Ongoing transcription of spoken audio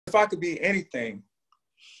If I could be anything,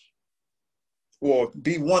 or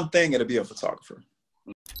be one thing, it'd be a photographer.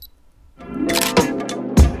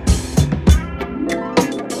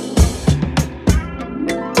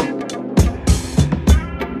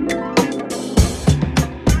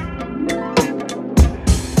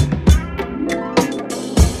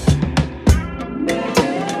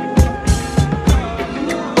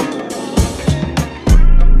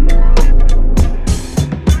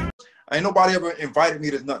 Ain't nobody ever invited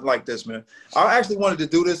me to nothing like this, man. I actually wanted to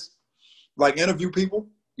do this, like interview people.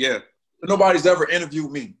 Yeah. But nobody's ever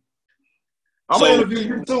interviewed me. I'm gonna interview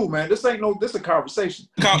you too, man. This a conversation.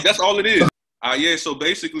 That's all it is. Yeah, so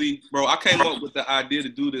basically, bro, I came up with the idea to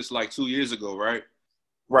do this like 2 years ago, right?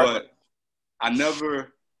 Right. But I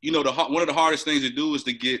never, one of the hardest things to do is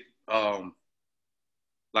to get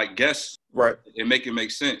like guests, right, and make it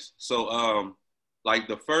make sense. So like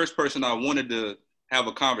the first person I wanted to have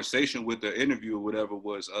a conversation with, the interview or whatever,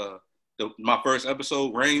 was my first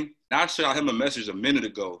episode, Rain. I shot him a message a minute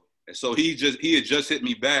ago, and so he had just hit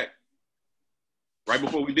me back right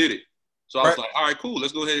before we did it. So I was like, all right, cool,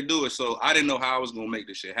 let's go ahead and do it. So I didn't know how I was gonna make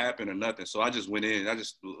this shit happen or nothing. So I just went in. I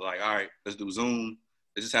just like, all right, let's do Zoom.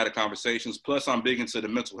 Let's just have the conversations. Plus, I'm big into the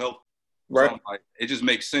mental health. Right. So like, it just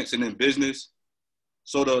makes sense. And then business.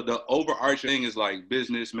 So the overarching thing is like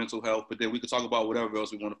business, mental health, but then we could talk about whatever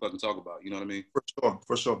else we want to fucking talk about. You know what I mean?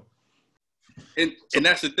 For sure. And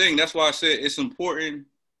that's the thing. That's why I said it's important,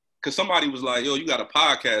 because somebody was like, yo, you got a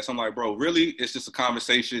podcast. I'm like, bro, really? It's just a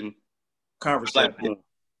conversation. Platform.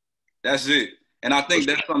 That's it. And I think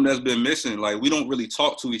that's something that's been missing. Like, we don't really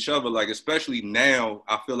talk to each other. Like, especially now,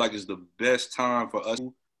 I feel like it's the best time for us,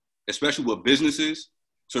 especially with businesses,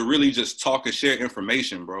 to really just talk and share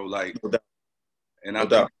information, bro. Like, and I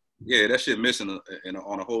think, yeah, that shit missing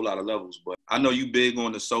on a whole lot of levels. But I know you big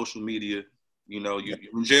on the social media. You're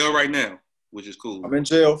in jail right now, which is cool. I'm in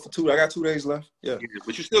jail I got 2 days left. Yeah.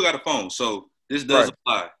 But you still got a phone. So this does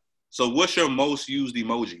apply. So what's your most used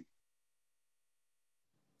emoji?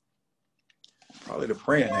 Probably the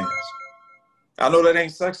praying hands. I know that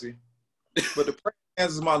ain't sexy, but the praying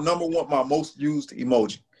hands is my number one, my most used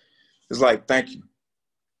emoji. It's like, thank you.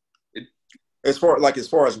 As far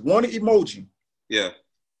as one emoji, yeah,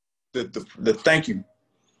 the thank you.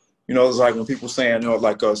 It's like when people saying,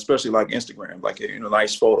 like especially like Instagram, like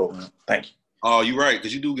nice photo, man. Thank you. Oh, you're right,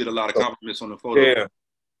 because you do get a lot of compliments on the photo. Yeah,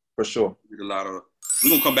 for sure. You get a lot of. We're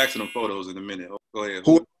gonna come back to them photos in a minute. Go ahead.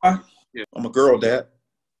 Who am I? Yeah. I'm a girl dad.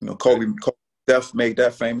 Kobe Def made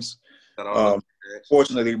that famous.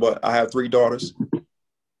 Fortunately, but I have 3 daughters,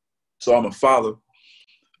 so I'm a father,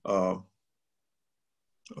 a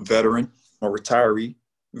veteran, a retiree.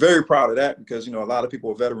 Very proud of that, because a lot of people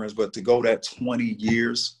are veterans, but to go that 20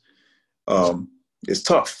 years is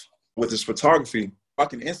tough. With this photography, I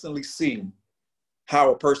can instantly see how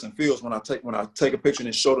a person feels when I take a picture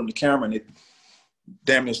and show them the camera and they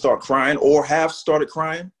damn near start crying or have started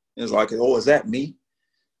crying. It's like, oh, is that me?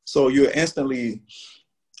 So you instantly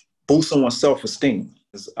boost someone's self-esteem.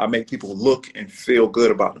 I make people look and feel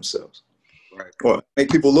good about themselves. Right. Or make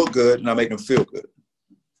people look good and I make them feel good.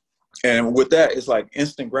 And with that, it's like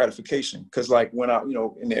instant gratification. Because like when I,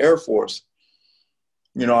 in the Air Force,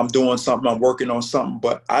 I'm doing something, I'm working on something,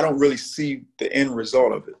 but I don't really see the end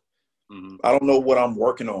result of it. Mm-hmm. I don't know what I'm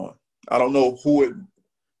working on. I don't know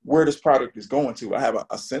where this product is going to. I have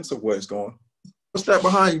a sense of where it's going. What's that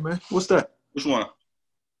behind you, man? What's that? Which one?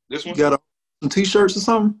 This one? You got some T-shirts or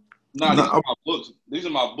something? Nah, these are my books. These are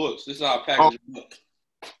my books. This is how I package them up.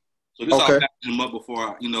 So this is how I package them up before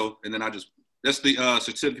I, and then that's the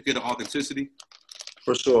certificate of authenticity.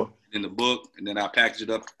 For sure. In the book, and then I package it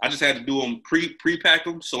up. I just had to do them, pre-pack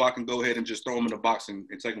them, so I can go ahead and just throw them in a box and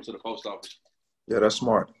take them to the post office. Yeah, that's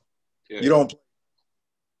smart. Yeah. You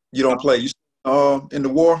don't play. You in the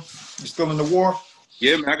war? You still in the war?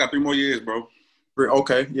 Yeah, man. I got 3 more years, bro.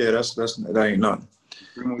 Okay. Yeah, that ain't nothing.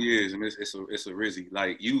 3 more years, and it's a rizzy.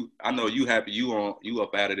 Like I know you happy. You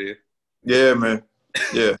up out of there. Yeah, man.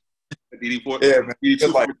 Yeah. DD4. Yeah, man.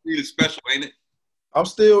 DD2 is special, ain't it? I'm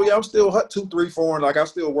still hut 2, 3, 4, and like I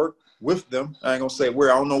still work with them. I ain't gonna say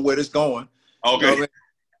where. I don't know where this going. Okay.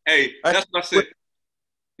 Hey, that's what I said.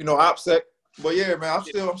 OPSEC. But yeah, man, I'm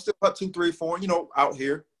still hut 2, 3, 4. Out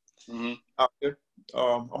here. Mm-hmm. Out there.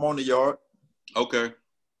 I'm on the yard. Okay.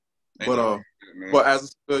 But as a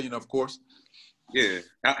civilian, of course. Yeah.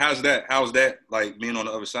 How's that like being on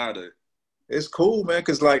the other side of it? It's cool, man,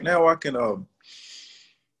 because like now I can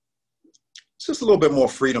it's just a little bit more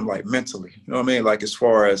freedom, like mentally. You know what I mean? Like as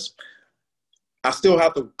far as I still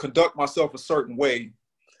have to conduct myself a certain way,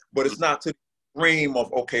 but it's not to the dream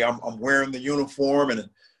of, okay, I'm wearing the uniform and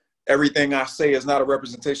everything I say is not a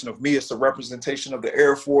representation of me. It's a representation of the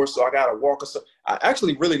Air Force. So I got to walk. I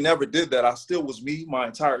actually really never did that. I still was me my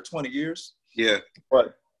entire 20 years. Yeah.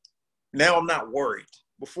 But now I'm not worried.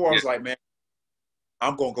 Before I was Yeah. like, man,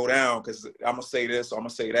 I'm going to go down because I'm going to say this, or I'm going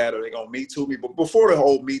to say that, or they're going to Me Too me. But before the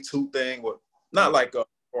whole Me Too thing, not like as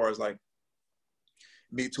far as like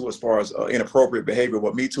Me Too as far as inappropriate behavior,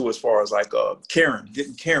 but Me Too as far as like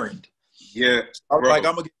getting Karened. Yeah. I was like,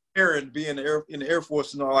 I'm going to get Karen, be in the Air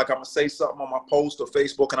Force, like I'm going to say something on my post or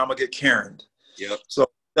Facebook and I'm going to get Karened. Yep. So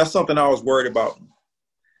that's something I was worried about.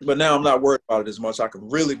 But now I'm not worried about it as much. I can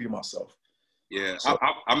really be myself. Yeah. So,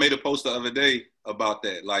 I made a post the other day about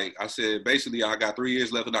that. Like I said, basically I got 3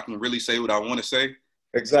 years left and I can really say what I want to say.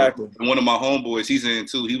 exactly. And one of my homeboys, he's in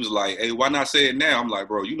too. He was like, hey, why not say it now? I'm like,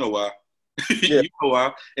 bro, you know why. Yeah. You know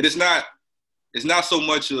why. And it's not so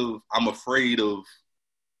much of I'm afraid of,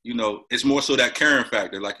 it's more so that Karen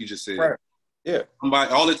factor, like you just said. Right. Yeah.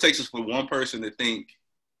 All it takes is for one person to think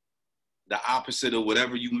the opposite of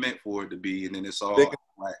whatever you meant for it to be, and then it's all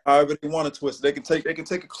right. However they want to twist. They can take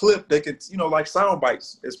a clip. They can, like sound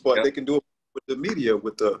bites. But They can do it with the media,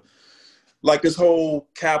 with like this whole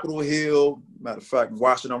Capitol Hill. Matter of fact,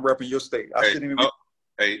 Washington, I'm repping your state. I shouldn't even.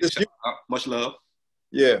 Much love.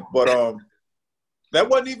 Yeah, but that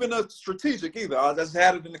wasn't even a strategic either. I just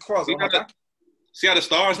had it in the closet. See how the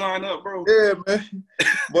stars line up, bro? Yeah, man.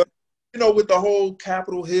 But with the whole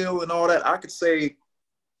Capitol Hill and all that, I could say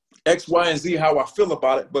X, Y, and Z how I feel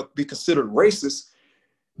about it, but be considered racist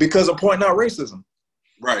because I'm pointing out racism.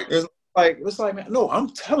 Right. It's like, man, no, I'm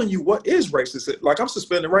telling you what is racist. Like I'm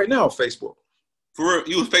suspended right now on Facebook. For real?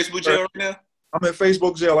 You in Facebook jail right now? I'm in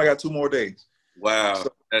Facebook jail. I got 2 more days. Wow,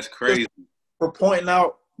 so that's crazy. For pointing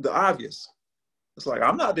out the obvious. It's like,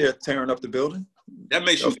 I'm not there tearing up the building. That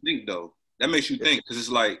makes you think, though. That makes you think, because it's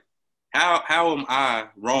like, how am I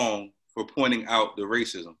wrong for pointing out the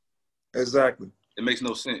racism? Exactly. It makes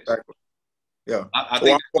no sense. Exactly. Yeah. I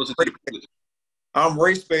think that goes into the I'm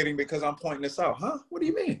race baiting because I'm pointing this out. Huh? What do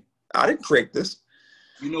you mean? I didn't create this.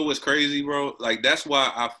 You know what's crazy, bro? Like, that's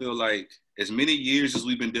why I feel like as many years as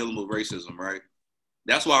we've been dealing with racism, right?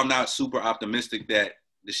 That's why I'm not super optimistic that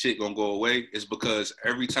the shit gonna go away, is because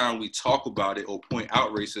every time we talk about it or point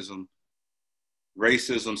out racism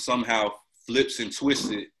somehow flips and twists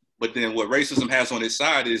it. But then what racism has on its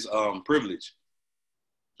side is privilege.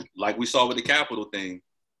 Like we saw with the Capitol thing.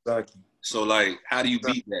 Exactly. So like, how do you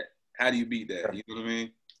beat that? How do you beat that? You know what I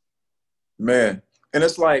mean? Man. And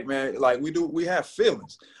it's like, man, like we have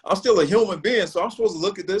feelings. I'm still a human being, so I'm supposed to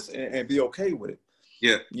look at this and be okay with it.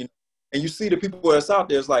 Yeah. And you see the people that's out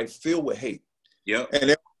there, it's like filled with hate. Yeah.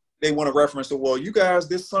 And they want to reference to, well, you guys,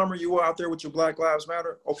 this summer you were out there with your Black Lives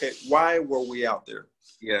Matter. Okay, why were we out there?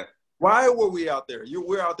 Yeah. Why were we out there?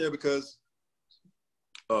 We're out there because,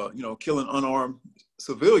 killing unarmed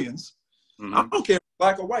civilians. Mm-hmm. I don't care if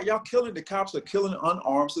black or white. The cops are killing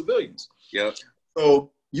unarmed civilians. Yeah.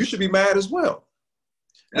 So you should be mad as well.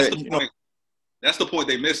 That's the point. That's the point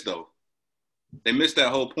they missed, though. They missed that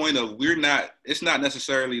whole point of it's not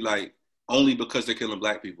necessarily like only because they're killing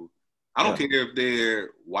black people. I don't care if they're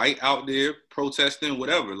white out there protesting,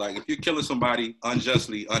 whatever. Like if you're killing somebody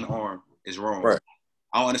unjustly, unarmed, it's wrong. Right.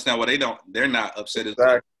 I don't understand why they're not upset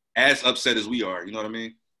as upset as we are. You know what I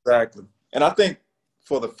mean? Exactly. And I think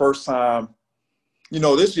for the first time,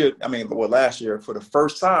 this year, last year, for the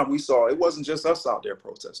first time we saw it wasn't just us out there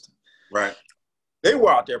protesting. Right. They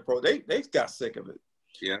were out there they got sick of it.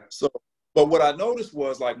 Yeah. So, but what I noticed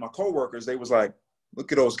was like my coworkers, they was like,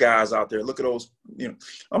 look at those guys out there. Look at those,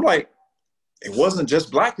 I'm like, it wasn't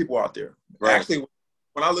just black people out there. Right. Actually,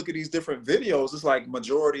 when I look at these different videos, it's like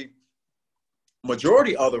majority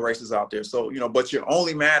other races out there. So, but you're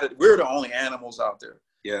only we're the only animals out there.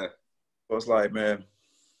 Yeah. So it's like, man.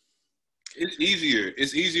 It's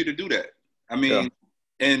easier to do that. I mean,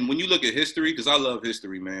 and when you look at history, because I love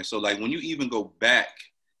history, man. So like when you even go back,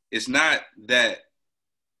 it's not that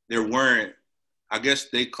there weren't, I guess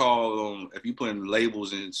they call them, if you put in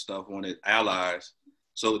labels and stuff on it, allies.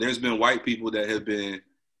 So there's been white people that have been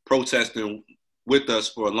protesting with us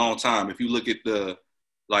for a long time. If you look at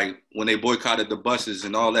when they boycotted the buses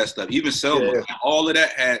and all that stuff, even Selma, all of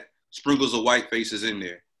that had sprinkles of white faces in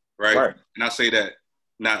there, right? And I say that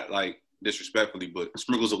not like disrespectfully, but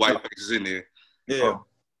sprinkles of white faces in there. Yeah.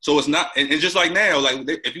 So it's not, and just like now, like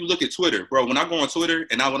if you look at Twitter, bro, when I go on Twitter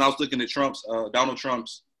and when I was looking at Donald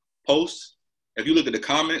Trump's posts, if you look at the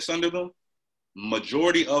comments under them,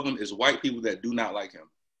 majority of them is white people that do not like him.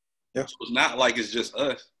 Yeah. So it's not like it's just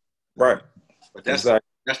us. Right. But that's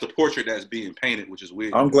the portrait that's being painted, which is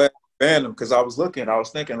weird. I'm glad they banned him because I was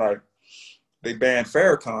thinking like they banned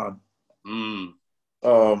Farrakhan.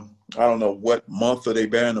 I don't know what month they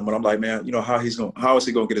banned him, but I'm like, man, how is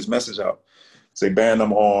he gonna get his message out? So they banned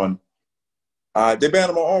him on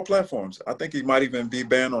all platforms. I think he might even be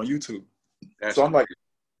banned on YouTube. So I'm like, he's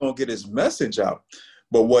gonna get his message out.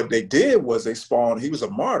 But what they did was he was a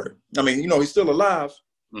martyr. I mean, he's still alive.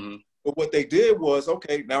 Mm-hmm. But what they did was,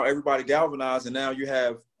 okay, now everybody galvanized, and now you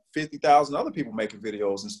have 50,000 other people making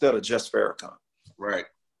videos instead of just Farrakhan. Right.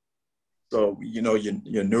 So, your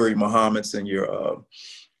Nuri Muhammad's and your,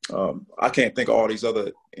 I can't think of all these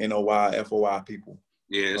other NOY, FOI people.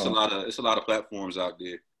 Yeah, it's a lot of platforms out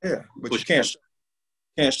there. Yeah, but you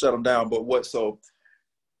can't shut them down. But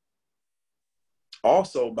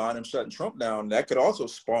also by them shutting Trump down, that could also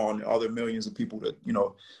spawn other millions of people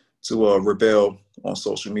to rebel on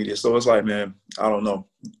social media. So it's like, man, I don't know.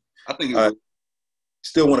 I think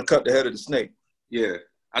still want to cut the head of the snake. Yeah,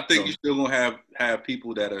 I think you're still gonna have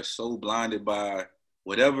people that are so blinded by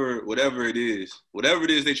whatever it is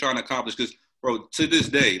they're trying to accomplish. Because, bro, to this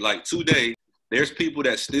day, like today, there's people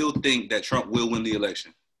that still think that Trump will win the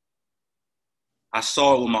election. I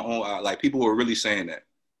saw it with my own eye. Like, people were really saying that.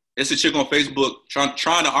 It's a chick on Facebook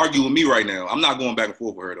trying to argue with me right now. I'm not going back and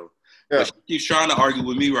forth with her, though. Yeah. But she keeps trying to argue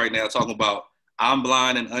with me right now, talking about I'm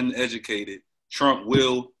blind and uneducated. Trump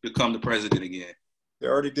will become the president again. They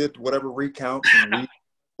already did whatever recounts.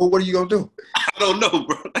 Well, what are you going to do? I don't know,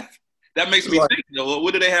 bro. That makes me think, though.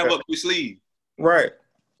 What do they have up their sleeve? Right.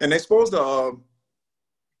 And they're supposed to,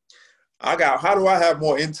 how do I have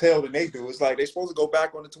more intel than they do? It's like they're supposed to go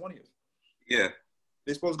back on the 20th. Yeah.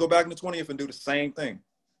 They're supposed to go back on the 20th and do the same thing.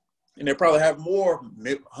 And they probably have more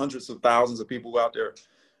hundreds of thousands of people out there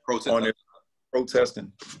protesting. Yeah, I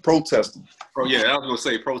was going to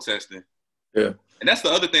say protesting. Yeah. And that's the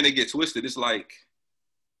other thing that gets twisted. It's like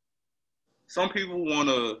some people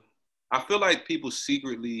I feel like people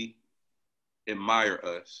secretly admire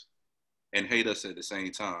us and hate us at the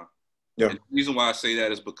same time. Yeah. And the reason why I say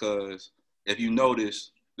that is because if you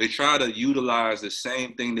notice, they try to utilize the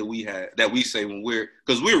same thing that we say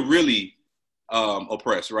because we're really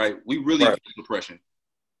oppressed, right? We really face oppression.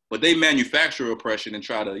 But they manufacture oppression and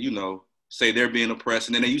try to, say they're being oppressed,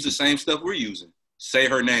 and then they use the same stuff we're using. Say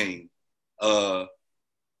her name.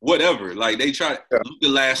 Whatever. Like, they try the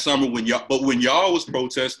last summer when y'all was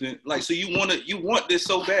protesting, like, so you want this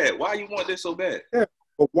so bad. Why you want this so bad? Yeah.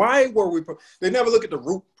 But why were we they never look at the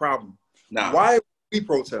root problem. Nah. Why are we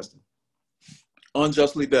protesting?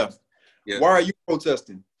 Unjustly deaf. Yeah. Why are you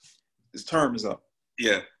protesting? His term is up.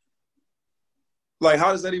 Yeah. Like,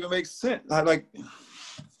 how does that even make sense? I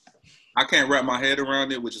can't wrap my head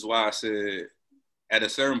around it, which is why I said at a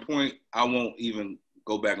certain point, I won't even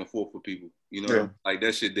go back and forth with people. Like,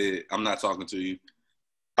 that shit dead. I'm not talking to you.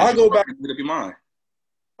 I go back. It'll be mine.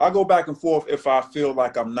 I go back and forth if I feel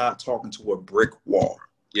like I'm not talking to a brick wall.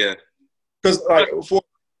 Yeah. Because, like, for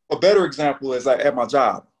a better example is at my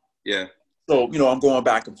job. Yeah. So, I'm going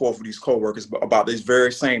back and forth with these coworkers about these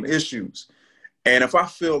very same issues. And if I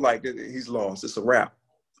feel like he's lost, it's a wrap.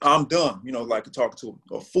 I'm done, like talking to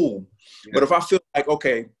a fool. Yeah. But if I feel like,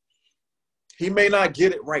 okay, he may not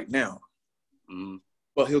get it right now,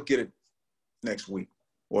 but he'll get it next week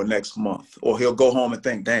or next month, or he'll go home and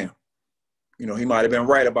think, damn, he might have been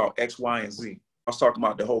right about X, Y, and Z. I was talking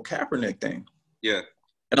about the whole Kaepernick thing. Yeah.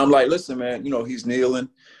 And I'm like, listen, man, he's kneeling.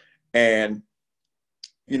 And,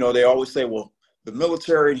 they always say, well, the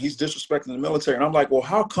military, and he's disrespecting the military. And I'm like, well,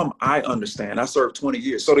 how come I understand? I served 20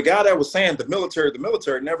 years. So the guy that was saying the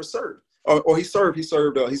military never served. Or he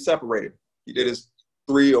separated. He did his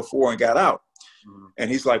 3 or 4 and got out. Mm-hmm. And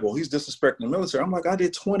he's like, well, he's disrespecting the military. I'm like, I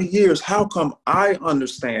did 20 years. How come I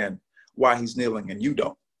understand why he's kneeling and you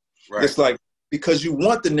don't? Right. It's like, because you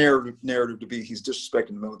want the narrative to be he's disrespecting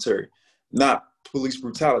the military, not police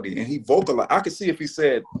brutality. And he vocalized. I could see if he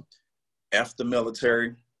said, F the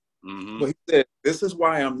military. Mm-hmm. But he said, this is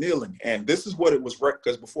why I'm kneeling. And this is what it was,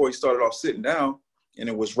 because before he started off sitting down, and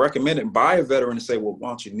it was recommended by a veteran to say, well, why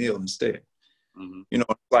don't you kneel instead? Mm-hmm. It's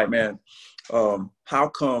like, man, how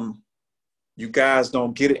come you guys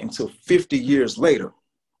don't get it until 50 years later?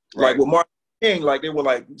 Right. Like with Martin Luther King, like they were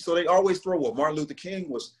like, so they always throw what Martin Luther King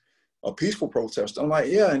was a peaceful protester. I'm like,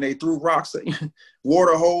 yeah, and they threw rocks,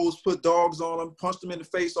 water hose, put dogs on them, punched them in the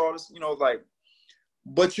face, all this, like,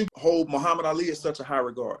 but you hold Muhammad Ali in such a high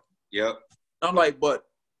regard. Yep. I'm like, but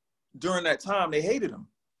during that time, they hated him.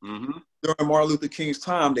 Mm-hmm. During Martin Luther King's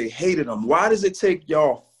time, they hated him. Why does it take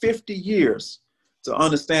y'all 50 years to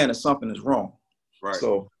understand that something is wrong? Right.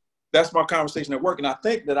 So that's my conversation at work. And I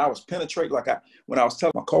think that I was penetrated, when I was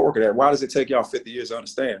telling my coworker that, why does it take y'all 50 years to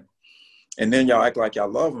understand? And then y'all act like y'all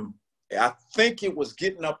love him. I think it was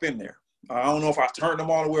getting up in there. I don't know if I turned them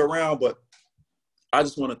all the way around, but I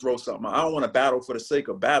just want to throw something out. I don't want to battle for the sake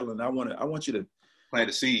of battling. I want you to plant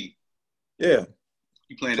the seed. Yeah.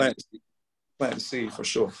 You plant the seed for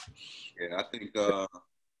sure. Yeah,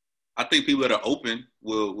 I think people that are open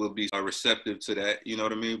will be receptive to that. You know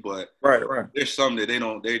what I mean? But right. There's some that they're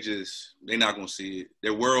not gonna see it.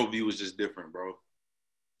 Their worldview is just different, bro.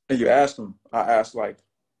 And you asked them. I was like,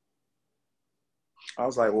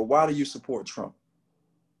 well, why do you support Trump?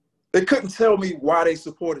 They couldn't tell me why they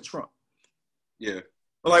supported Trump. Yeah.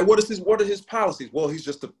 I'm like, what are his policies? Well, he's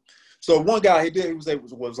just so one guy was like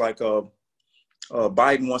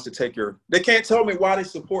Biden wants to take your. They can't tell me why they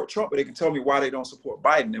support Trump, but they can tell me why they don't support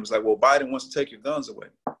Biden. It was like, well, Biden wants to take your guns away.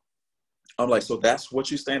 I'm like, so that's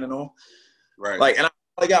what you're standing on, right? Like, and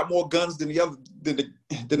I got more guns than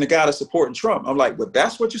the guy that's supporting Trump. I'm like, but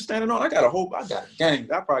that's what you're standing on. I got a gang.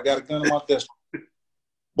 I probably got a gun in my desk.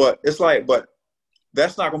 But it's like, but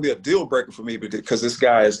that's not going to be a deal breaker for me because this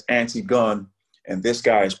guy is anti-gun and this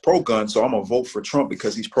guy is pro-gun. So I'm gonna vote for Trump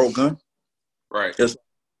because he's pro-gun. Right.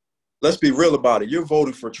 Let's be real about it. You're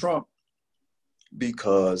voting for Trump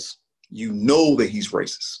because you know that he's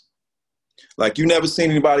racist. Like, you never seen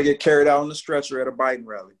anybody get carried out on the stretcher at a Biden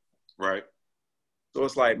rally. Right. So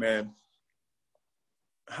it's like, man,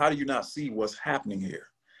 how do you not see what's happening here?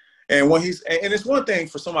 And when and it's one thing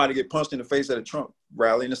for somebody to get punched in the face at a Trump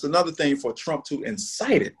rally, and it's another thing for Trump to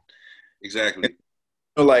incite it. Exactly.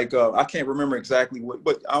 And, like, I can't remember exactly what,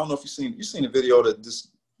 but I don't know if you've seen a video that just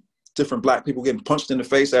different black people getting punched in the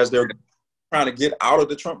face as they're trying to get out of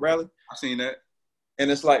the Trump rally. I've seen that. And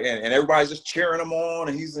it's like, and everybody's just cheering him on.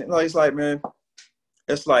 And he's like, man,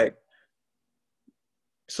 it's like,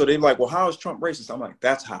 so they're like, well, how is Trump racist? I'm like,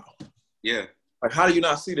 that's how. Yeah. Like, how do you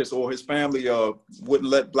not see this? Or his family wouldn't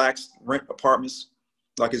let blacks rent apartments,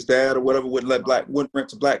 like his dad or whatever wouldn't rent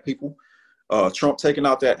to black people. Trump taking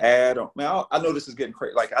out that ad. Man, I know this is getting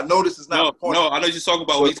crazy. Like, I know this is not. No, I know you're talking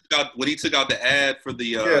about when he took out the ad for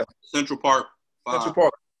the Central Park. Central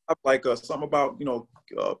Park, like something about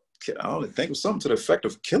I don't think it was something to the effect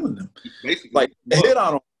of killing them. Basically, like they hit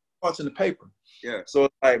on him watching the paper. Yeah. So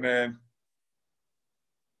it's like, man.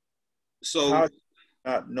 So how do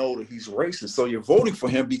you not know that he's racist? So you're voting for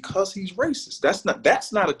him because he's racist.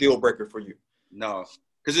 That's not a deal breaker for you. No,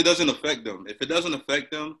 because it doesn't affect them. If it doesn't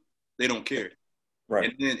affect them, they don't care.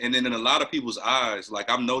 Right. And then in a lot of people's eyes, like,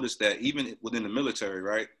 I've noticed that even within the military,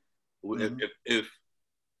 right? Mm-hmm. If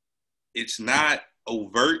it's not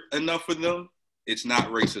overt enough for them, it's not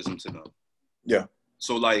racism to them. Yeah.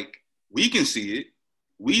 So, like, we can see it.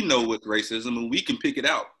 We know what's racism, and we can pick it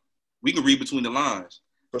out. We can read between the lines.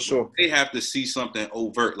 For sure. But they have to see something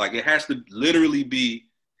overt. Like, it has to literally be,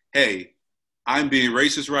 hey, I'm being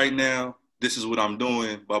racist right now. This is what I'm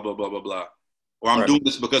doing, blah, blah, blah, blah, blah. Or I'm doing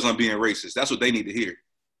this because I'm being racist. That's what they need to hear.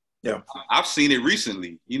 Yeah. I've seen it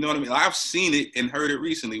recently. You know what I mean? I've seen it and heard it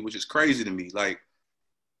recently, which is crazy to me. Like,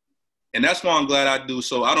 and that's why I'm glad I do.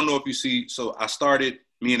 So I don't know if you see, so I started,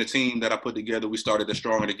 me and the team that I put together, we started the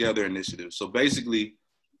Stronger Together initiative. So basically,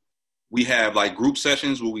 we have like group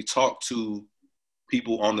sessions where we talk to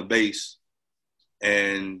people on the base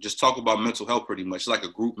and just talk about mental health pretty much. It's like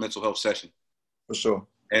a group mental health session. For sure.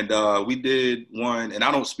 And we did one, and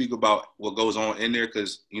I don't speak about what goes on in there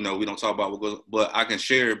because, we don't talk about what goes on, but I can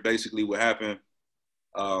share basically what happened.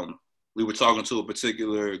 We were talking to a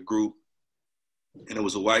particular group, and it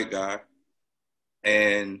was a white guy.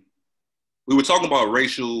 And we were talking about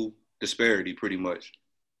racial disparity pretty much.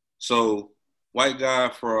 So white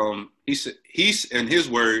guy he's in his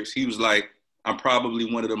words, he was like, I'm probably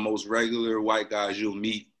one of the most regular white guys you'll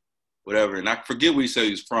meet, whatever. And I forget where he said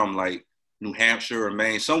he's from, like New Hampshire or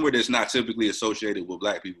Maine, somewhere that's not typically associated with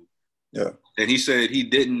black people. Yeah. And he said he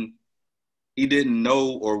didn't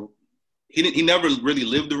know, or he never really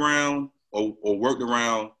lived around or worked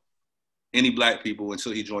around any black people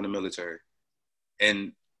until he joined the military.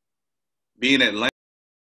 And being Atlanta,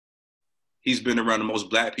 he's been around the most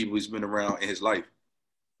black people he's been around in his life.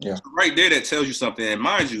 Yeah. So right there, that tells you something. And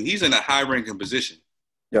mind you, he's in a high-ranking position.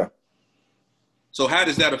 Yeah. So how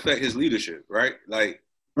does that affect his leadership, right? Like,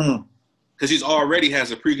 because he's already has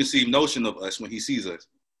a preconceived notion of us when he sees us.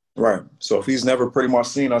 Right. So if he's never pretty much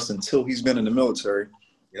seen us until he's been in the military.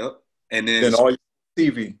 Yep. And then all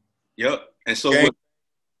TV. Yep. And so,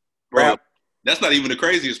 bro, that's not even the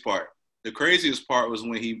craziest part. The craziest part was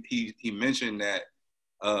when he mentioned that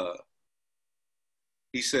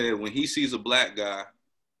he said when he sees a black guy,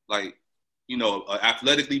 like, an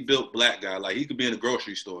athletically built black guy, like he could be in a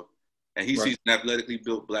grocery store and he sees an athletically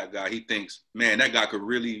built black guy, he thinks, man, that guy could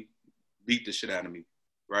really beat the shit out of me,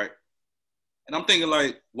 right? And I'm thinking,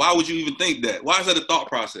 like, why would you even think that? Why is that a thought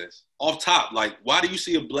process? Off top, like, why do you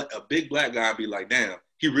see a big black guy and be like, damn,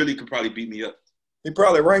 he really could probably beat me up? He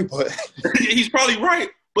probably right, but He's probably right.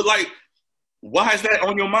 But like, why is that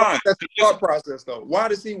on your mind? that's the thought process, though. Why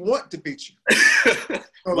does he want to beat you?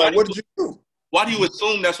 Like, what did you do? Why do you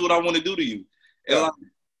assume that's what I want to do to you? And like,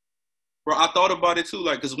 bro, I thought about it too.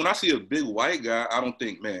 Like, because when I see a big white guy, I don't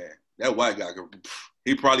think, man, that white guy,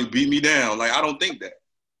 he probably beat me down. Like, I don't think that.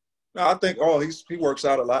 No, I think, he works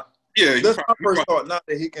out a lot. Yeah, that's my first thought. Not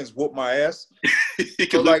that he can whoop my ass.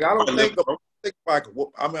 So, like, I don't think if I could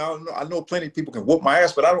whoop. I mean, I know plenty of people can whoop my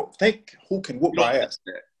ass, but I don't think who can whoop my ass.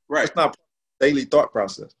 Right. It's not daily thought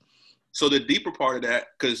process. So the deeper part of that,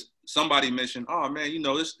 because somebody mentioned, oh man,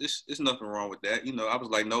 there's nothing wrong with that. I was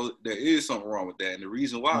like, no, there is something wrong with that, and the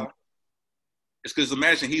reason why is because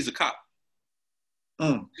imagine he's a cop.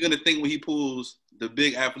 You're gonna think when he pulls the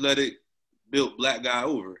big athletic built black guy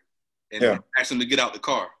over and asks him to get out the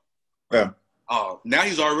car. Yeah. Now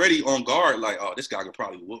he's already on guard. Like, oh, this guy could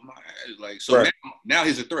probably whoop my ass. Like, so now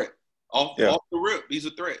he's a threat. Off the rip, he's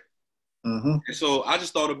a threat. Mm-hmm. And so I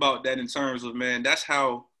just thought about that in terms of, man, that's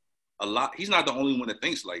how he's not the only one that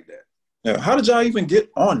thinks like that. Yeah. How did y'all even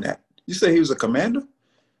get on that? You say he was a commander?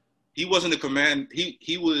 He wasn't a command.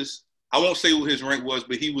 He was, I won't say what his rank was,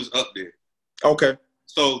 but he was up there. Okay.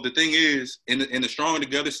 So the thing is, in the Stronger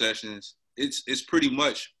Together sessions, it's pretty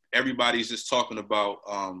much everybody's just talking about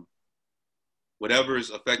whatever is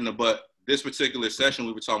affecting them. But this particular session,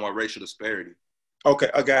 we were talking about racial disparity. Okay,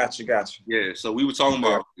 I got you. Yeah, so we were talking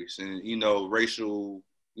about race and, racial,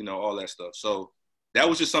 all that stuff. So that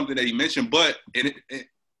was just something that he mentioned. But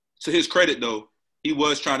to his credit, though, he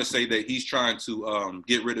was trying to say that he's trying to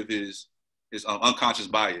get rid of his unconscious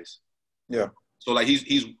bias. Yeah. So, like,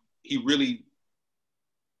 he really,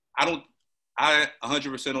 I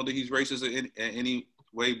 100% don't think he's racist in any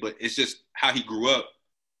way, but it's just how he grew up.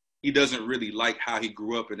 He doesn't really like how he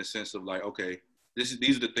grew up in the sense of like, okay, these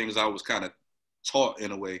are the things I was kind of taught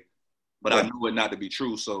in a way, but I knew it not to be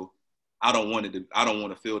true. So I don't want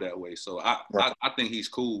to feel that way. So I think he's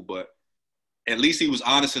cool, but at least he was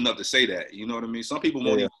honest enough to say that. You know what I mean? Some people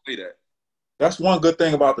won't even say that. That's one good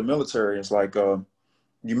thing about the military. It's like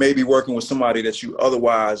you may be working with somebody that you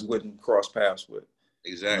otherwise wouldn't cross paths with.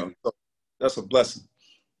 Exactly. So that's a blessing.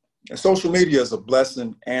 And social media is a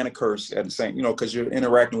blessing and a curse at the same, because you're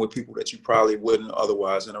interacting with people that you probably wouldn't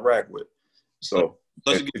otherwise interact with. So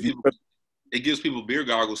it gives people beer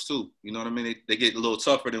goggles too. You know what I mean? They get a little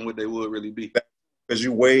tougher than what they would really be. Because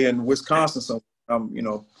you weigh in Wisconsin, so I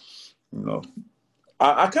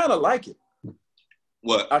kind of like it.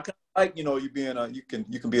 What? I kind of like, you being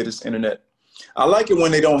you can be at this internet. I like it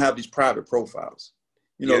when they don't have these private profiles.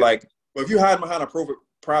 Like, well, if you're hiding behind a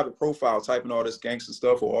private profile typing all this gangster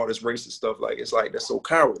stuff or all this racist stuff, like, it's like, that's so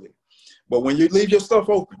cowardly. But when you leave your stuff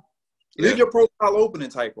open, leave your profile open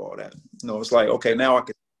and type all that, it's like, okay, now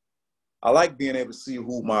I like being able to see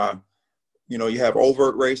who my, you have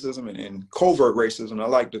overt racism and covert racism. I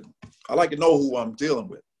like to know who I'm dealing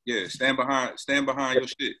with. Yeah, stand behind your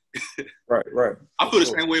shit. Right. I feel the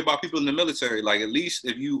same way about people in the military. Like, at least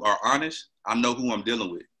if you are honest, I know who I'm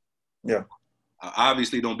dealing with. Yeah.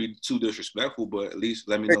 Obviously, don't be too disrespectful, but at least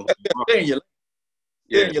let me know. In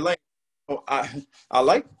your lane. I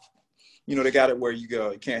like, they got it where you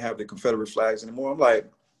can't have the Confederate flags anymore. I'm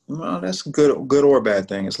like, well, that's a good or bad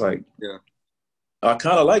thing. It's like, I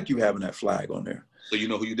kind of like you having that flag on there. So you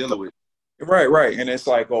know who you're dealing with. Right. And it's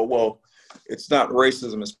like, oh, well, it's not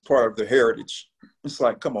racism. It's part of the heritage. It's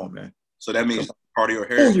like, come on, man. So that means part of your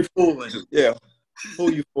heritage. Who you fooling? Yeah.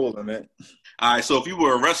 Who you fooling, man? All right. So if you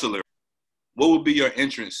were a wrestler, what would be your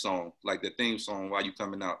entrance song, like the theme song while you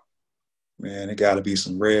coming out? Man, it got to be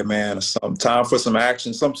some Red Man or something. Time for some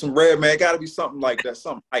action. Some Red Man. It got to be something like that.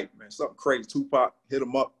 Something hype, man. Something crazy. Tupac, hit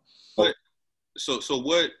him up. But, so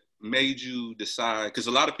what made you decide? Because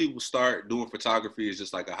a lot of people start doing photography as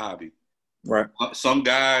just like a hobby. Right. Some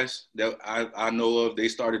guys that I know of, they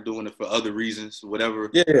started doing it for other reasons, whatever.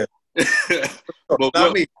 Yeah. But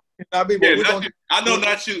not me. I know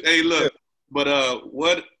not you. Hey, look. Yeah. But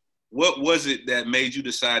what was it that made you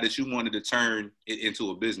decide that you wanted to turn it into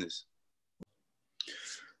a business?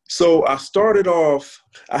 So I started off,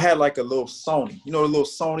 I had like a little Sony, the little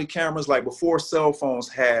Sony cameras, like before cell phones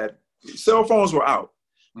were out,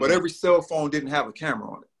 but every cell phone didn't have a camera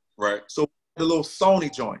on it. Right. So the little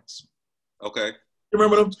Sony joints. Okay. You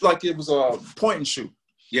remember them? Like it was a point and shoot.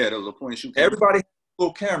 Yeah, the little point and shoot. Camera. Everybody had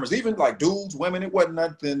little cameras, even like dudes, women, it wasn't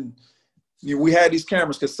nothing. We had these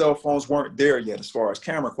cameras because cell phones weren't there yet as far as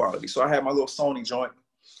camera quality. So I had my little Sony joint,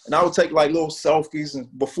 and I would take like little selfies. And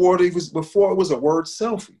before it was a word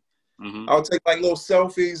selfie, I would take like little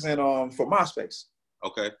selfies and for MySpace.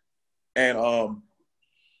 Okay. And on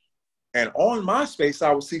MySpace,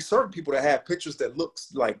 I would see certain people that had pictures that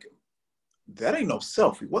looks like that ain't no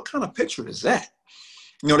selfie. What kind of picture is that?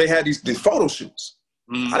 You know, they had these photo shoots.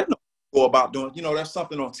 I didn't know go about doing, you know, that's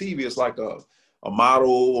something on TV. It's like a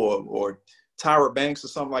model or Tyra Banks or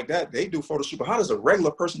something like that. They do photo shoot, but how does a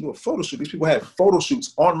regular person do a photo shoot? These people had photo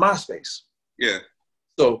shoots on MySpace. Yeah.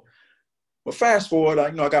 So, but fast forward,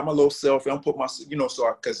 I got my little selfie. I'm put my,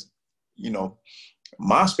 because,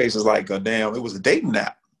 MySpace is like it was a dating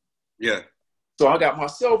app. Yeah. So I got my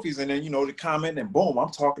selfies and then, the comment and boom, I'm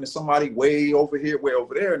talking to somebody way over here, way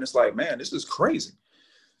over there. And it's like, man, this is crazy.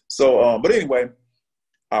 So, but anyway,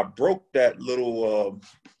 I broke that little,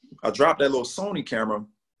 I dropped that little Sony camera.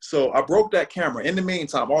 So I broke that camera. In the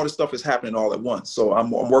meantime, all this stuff is happening all at once. So I'm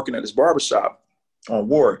working at this barbershop on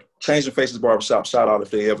Ward, Changing Faces Barbershop. Shout out if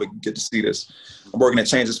they ever get to see this. I'm working at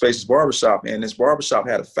Changing Faces Barbershop, and this barbershop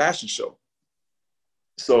had a fashion show.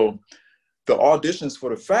 So the auditions for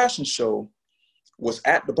the fashion show was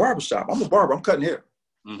at the barbershop. I'm a barber. I'm cutting hair.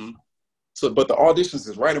 Mm-hmm. So, but the auditions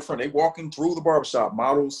is right in front. They walking through the barbershop,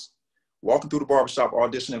 models walking through the barbershop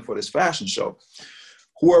auditioning for this fashion show.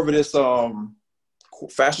 Whoever this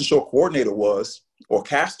fashion show coordinator was or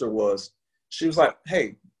caster was, she was like,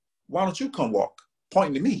 hey, why don't you come walk?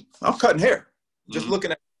 Pointing to me. I'm cutting hair. Just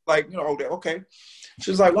looking at like, okay.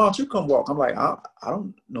 She was like, why don't you come walk? I'm like, I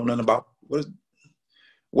don't know nothing about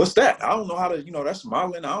what's that? I don't know how to, that's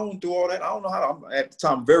modeling. I don't do all that. I don't know how to, I'm at the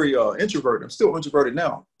time very introverted. I'm still introverted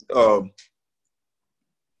now.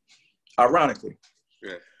 Ironically.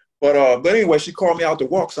 Yeah. But anyway, she called me out to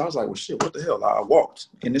walk. So I was like, well, shit, what the hell? I walked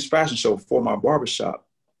in this fashion show for my barbershop.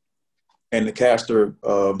 And the caster,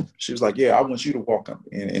 she was like, yeah, I want you to walk up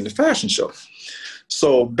in the fashion show.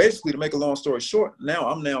 So basically, to make a long story short,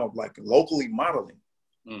 I'm now like locally modeling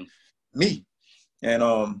me. And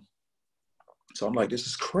so I'm like, this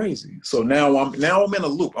is crazy. So now I'm in a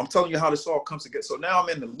loop. I'm telling you how this all comes together. So now I'm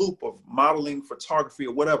in the loop of modeling, photography,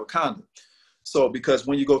 or whatever kind of. So because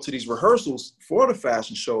when you go to these rehearsals for the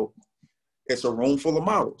fashion show, it's a room full of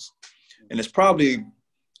models. And it's probably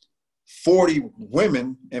 40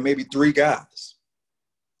 women and maybe 3 guys.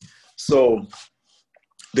 So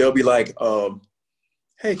they'll be like,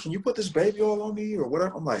 hey, can you put this baby all on me or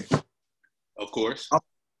whatever? I'm like, of course.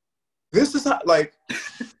 This is not like,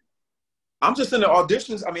 I'm just in the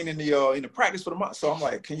auditions. I mean, in the practice for the month. So I'm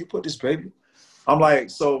like, can you put this baby? I'm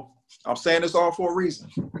like, so I'm saying this all for a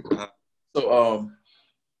reason. So,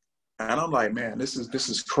 and I'm like, man, this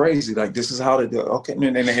is crazy. Like, this is how they do it. Okay.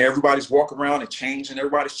 And then everybody's walking around and changing.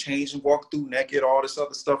 Everybody's changing, walking through naked, all this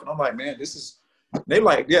other stuff. And I'm like, man, they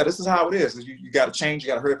like, yeah, this is how it is. You got to change. You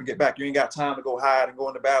got to hurry up and get back. You ain't got time to go hide and go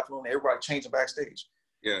in the bathroom. Everybody changing backstage.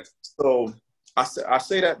 Yeah. So I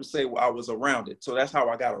say that to say I was around it. So that's how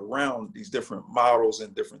I got around these different models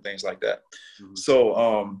and different things like that.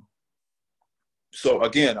 Mm-hmm. So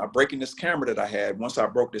again, I'm breaking this camera that I had. Once I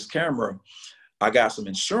broke this camera, I got some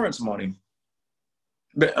insurance money.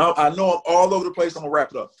 But I know I'm all over the place. I'm gonna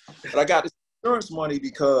wrap it up. But I got this insurance money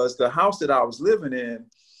because the house that I was living in,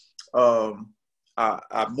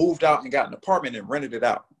 I moved out and got an apartment and rented it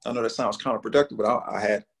out. I know that sounds counterproductive, but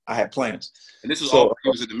I had plans. And this was all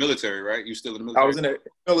you was in the military, right? You still in the military? I was in the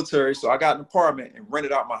military, so I got an apartment and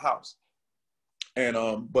rented out my house. And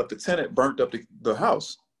but the tenant burnt up the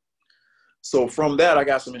house. So from that, I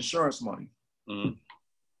got some insurance money. Mm-hmm.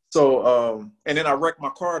 So, and then I wrecked my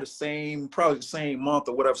car probably the same month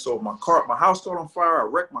or whatever. So my house caught on fire. I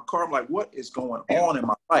wrecked my car. I'm like, what is going on in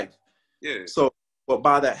my life? Yeah. So, but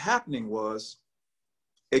by that happening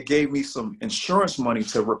it gave me some insurance money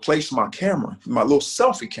to replace my camera, my little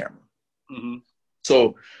selfie camera. Mm-hmm.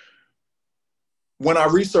 So when I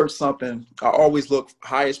research something, I always look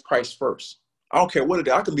highest price first. I don't care what it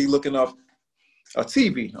is. I can be looking up a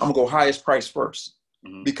TV. I'm gonna go highest price first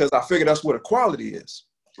because I figure that's where the quality is.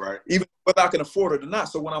 Right. Even whether I can afford it or not.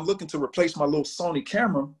 So when I'm looking to replace my little Sony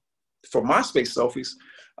camera for MySpace selfies,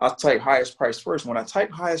 I type highest price first. When I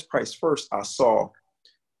type highest price first, I saw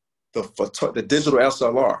the digital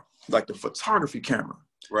SLR, like the photography camera.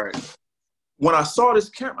 Right. When I saw this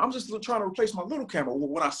camera, I'm just trying to replace my little camera.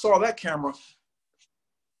 When I saw that camera,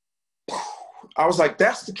 I was like,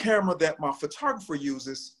 that's the camera that my photographer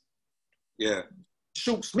uses. Yeah.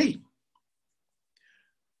 Shoots me.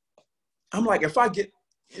 I'm like,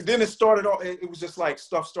 then it started off, it was just like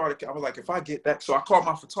stuff started. I was like, if I get that, so I called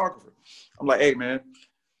my photographer. I'm like, hey man,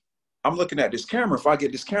 I'm looking at this camera. If I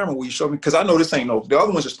get this camera, will you show me? Because I know this ain't the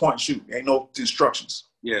other one's just point and shoot. Ain't no instructions.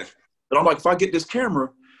 Yeah. But I'm like, if I get this camera,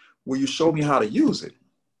 will you show me how to use it?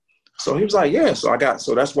 So he was like, yeah. So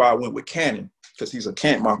that's why I went with Canon, because he's a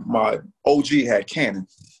Canon. My OG had Canon.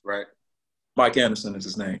 Right. Mike Anderson is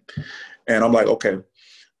his name. And I'm like, okay.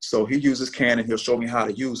 So he uses Canon. He'll show me how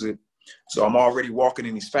to use it. So I'm already walking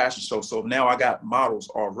in these fashion shows. So now I got models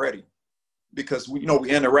already because we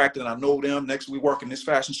interacted and I know them. Next we work in this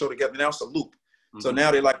fashion show together. Now it's a loop. So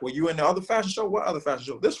now they're like, well, you in the other fashion show? What other fashion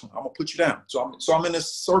show? This one. I'm gonna put you down. So I'm in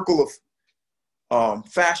this circle of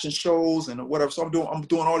fashion shows and whatever. So I'm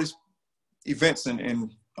doing all these events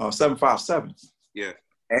in 757. Yeah.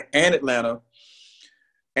 And Atlanta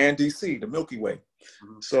and DC, the Milky Way.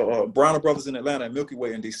 So Bronner Brothers in Atlanta and Milky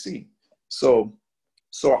Way in DC. So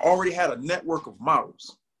I already had a network of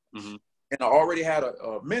models, and I already had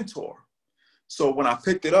a mentor. So when I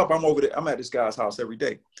picked it up, I'm over there. I'm at this guy's house every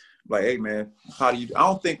day. Like, hey man, how do you? I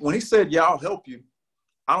don't think when he said, "Yeah, I'll help you,"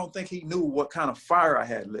 I don't think he knew what kind of fire I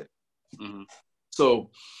had lit.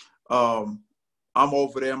 So I'm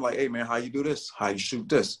over there. I'm like, hey man, how you do this? How you shoot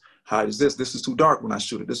this? How is this? This is too dark when I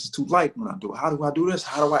shoot it. This is too light when I do it. How do I do this?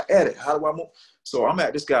 How do I edit? How do I move? So I'm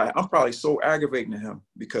at this guy. I'm probably so aggravating to him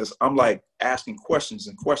because I'm like asking questions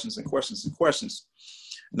and questions and questions and questions,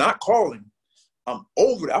 not calling. I'm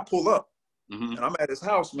over there. I pull up and I'm at his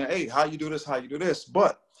house, man. Hey, how you do this? How you do this?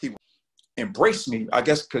 But he embraced me, I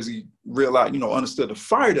guess, because he realized, understood the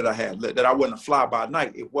fire that I had, that I wasn't a fly by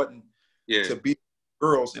night. It wasn't to be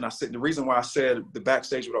girls. And I said, the reason why I said the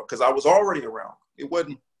backstage, because I was already around. It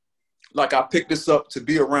wasn't like I picked this up to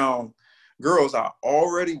be around girls. I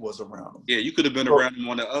already was around them. Yeah, you could have been around them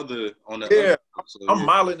on the other. So, I'm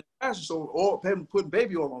modeling the fashion, so putting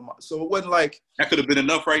baby oil on my. So it wasn't like that could have been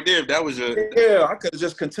enough right there if that was your. Yeah, I could have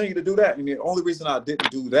just continued to do that. And the only reason I didn't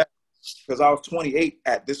do that because I was 28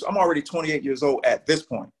 at this. I'm already 28 years old at this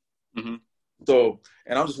point. So,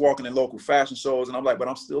 and I'm just walking in local fashion shows, and I'm like, but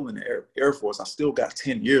I'm still in the Air Force. I still got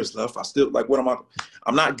 10 years left. I still like, what am I?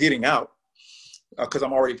 I'm not getting out because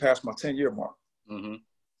I'm already past my 10-year mark.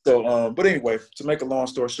 So, but anyway, to make a long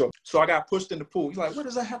story short, so I got pushed in the pool. He's like, what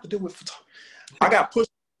does that have to do with photography? I got pushed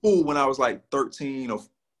in the pool when I was like 13 or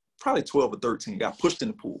probably 12 or 13. Got pushed in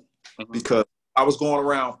the pool because I was going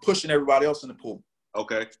around pushing everybody else in the pool.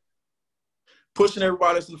 Okay. Pushing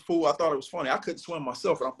everybody else in the pool. I thought it was funny. I couldn't swim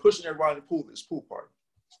myself, and I'm pushing everybody in the pool at this pool party.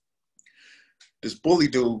 This bully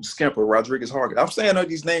dude, Skimper, Rodriguez Hargett. I'm saying all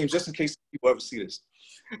these names just in case people ever see this.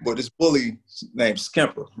 But this bully named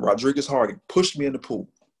Skimper, Rodriguez Hargett, pushed me in the pool.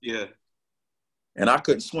 Yeah. And I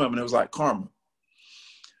couldn't swim, and it was like karma.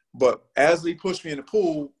 But as he pushed me in the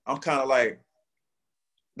pool, I'm kind of like,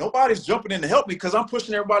 nobody's jumping in to help me because I'm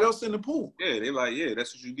pushing everybody else in the pool. Yeah, they're like, yeah,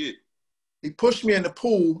 that's what you get. He pushed me in the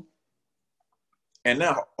pool, and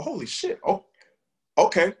now, holy shit, oh,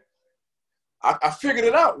 okay. I figured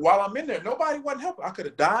it out while I'm in there. Nobody wasn't helping. I could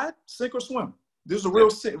have died, sink or swim. This is a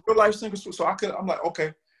real life sink or swim. So I'm like,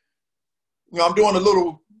 okay. I'm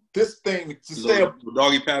doing this thing to stay up.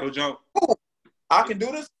 Doggy paddle jump. I can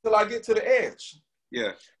do this till I get to the edge.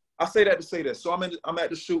 Yeah. I say that to say this. So I'm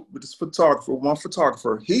at the shoot with this photographer, one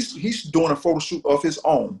photographer. He's doing a photo shoot of his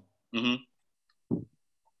own.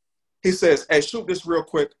 He says, hey, shoot this real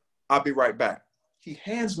quick. I'll be right back. He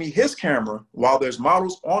hands me his camera while there's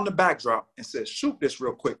models on the backdrop and says, shoot this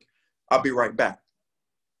real quick. I'll be right back.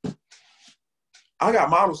 I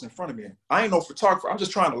got models in front of me. I ain't no photographer. I'm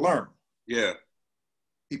just trying to learn. Yeah.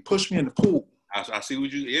 He pushed me in the pool. I see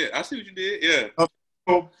what you did. Yeah.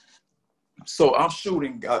 So I'm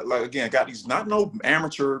shooting, got these, not no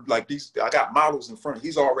amateur, like these, I got models in front of,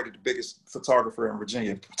 he's already the biggest photographer in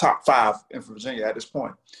Virginia, top 5 in Virginia at this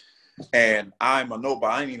point. And I'm a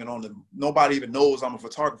nobody. Nobody even knows I'm a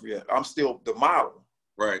photographer yet. I'm still the model.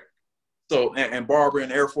 Right. So, and Barbara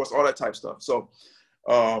and Air Force, all that type of stuff. So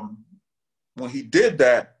when he did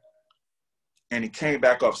that and he came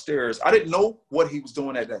back upstairs, I didn't know what he was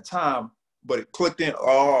doing at that time, but it clicked in.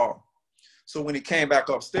 Oh, so when he came back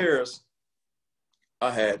upstairs, I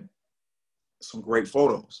had some great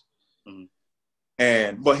photos.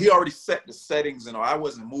 But he already set the settings and I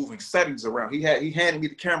wasn't moving settings around. He handed me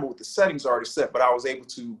the camera with the settings already set, but I was able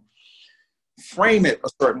to frame it a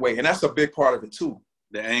certain way. And that's a big part of it too.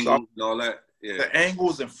 The angles and all that. Yeah. The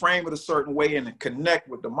angles and frame it a certain way and connect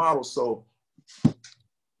with the model. So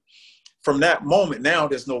from that moment, now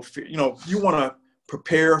there's no fear. You want to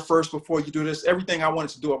prepare first before you do this. Everything I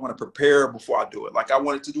wanted to do, I want to prepare before I do it. Like I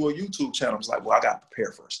wanted to do a YouTube channel. I was like, well, I got to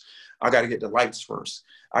prepare first. I got to get the lights first.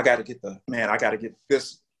 I got to get I got to get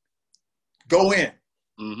this, go in.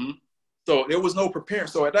 So there was no preparing.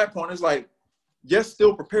 So at that point, it's like, yes,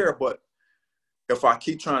 still prepare, but if I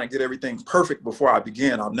keep trying to get everything perfect before I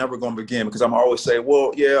begin, I'm never going to begin because I'm always say,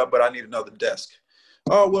 well, yeah, but I need another desk.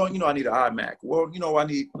 Oh, well, I need an iMac. Well,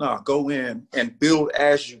 go in and build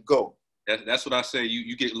as you go. That's what I say.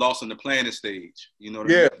 You get lost in the planning stage. You know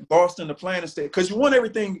what I mean? Lost in the planning stage because you want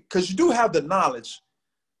everything, because you do have the knowledge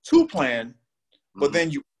to plan, but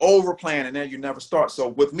then you over plan and then you never start. So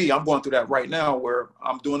with me, I'm going through that right now where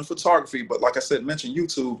I'm doing the photography, but like I said, mention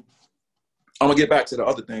YouTube. I'm gonna get back to the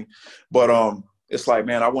other thing, but it's like,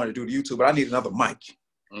 man, I want to do the YouTube, but I need another mic,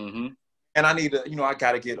 and I need to, I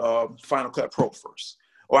got to get Final Cut Pro first,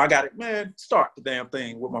 or I got to, man, start the damn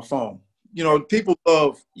thing with my phone. People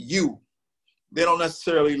love you. They don't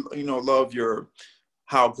necessarily, love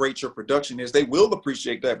how great your production is. They will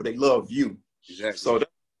appreciate that, but they love you. Exactly. So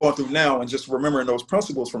that's what I'm going through now, and just remembering those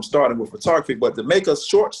principles from starting with photography. But to make a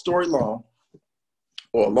short story long,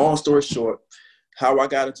 or a long story short, how I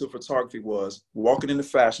got into photography was walking into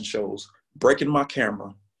fashion shows, breaking my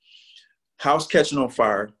camera, house catching on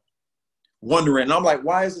fire, wondering, and I'm like,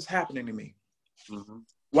 why is this happening to me?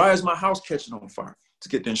 Why is my house catching on fire? To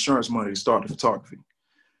get the insurance money to start the photography.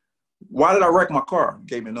 Why did I wreck my car?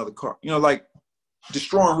 Gave me another car. Like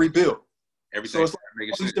destroy and rebuild. Everything. So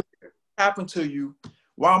it's like, happened to you.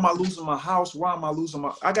 Why am I losing my house? Why am I losing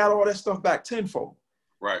I got all that stuff back tenfold.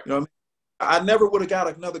 Right. You know what I mean? I never would have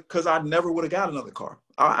got another car.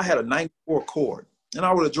 I had a 94 Accord, and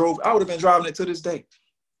I would have been driving it to this day.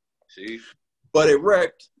 See? But it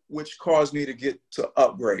wrecked, which caused me to get to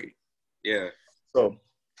upgrade. Yeah. So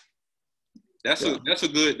that's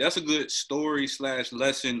a good story /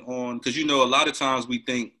 lesson on, because a lot of times we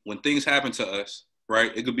think when things happen to us,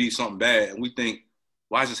 right, it could be something bad, and we think,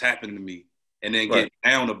 why is this happening to me? And then get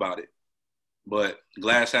down about it. But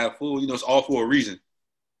glass half full, it's all for a reason.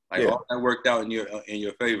 Like all that worked out in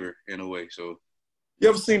your favor in a way. So you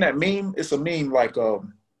ever seen that meme? It's a meme like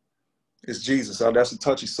it's Jesus. That's a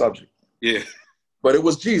touchy subject. Yeah. But it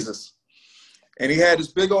was Jesus. And he had this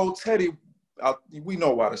big old teddy. We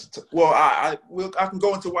know why this is I can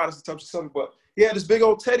go into why this is a touchy subject, but he had this big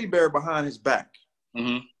old teddy bear behind his back.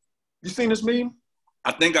 You seen this meme?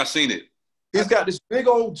 I think I've seen it. He's got this big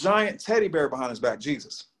old giant teddy bear behind his back,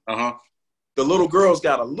 Jesus. The little girl's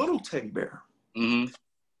got a little teddy bear.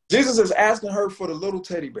 Jesus is asking her for the little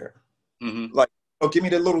teddy bear. Like, oh, give me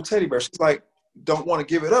the little teddy bear. She's like, don't want to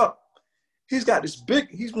give it up. He's got this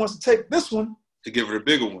he wants to take this one. To give her the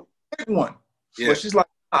bigger one. Big one. Yeah. But she's like,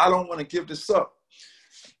 I don't want to give this up.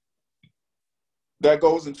 That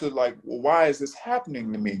goes into like, well, why is this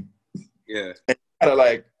happening to me? Yeah. And kind of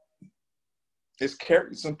like,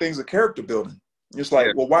 some things are character building. It's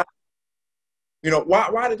like, well, why?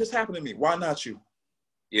 Why did this happen to me? Why not you?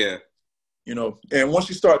 Yeah. And once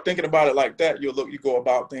you start thinking about it like that, you go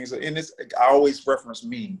about things. And I always reference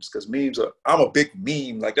memes, because I'm a big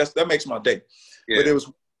meme. Like that makes my day. Yeah. But there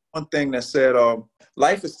was one thing that said,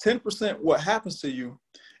 life is 10% what happens to you,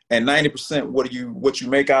 and 90% what you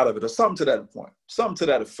make out of it, or something to that point, something to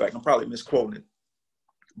that effect. I'm probably misquoting it,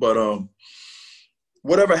 but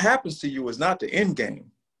whatever happens to you is not the end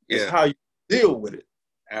game. It's how you deal with it.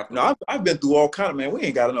 I've been through all kind of, man, we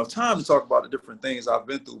ain't got enough time to talk about the different things I've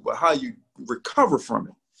been through, but how you recover from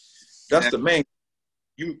it. That's the main.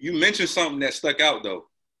 You mentioned something that stuck out though.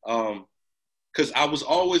 Because I was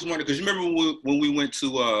always wondering, because you remember when we went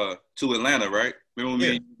to Atlanta, right? Remember when we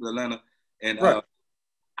went to Atlanta? And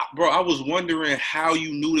bro, I was wondering how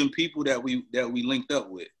you knew them people that we linked up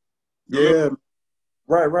with. Remember?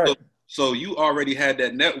 Yeah. Right. So you already had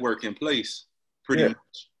that network in place pretty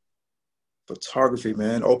much. Photography,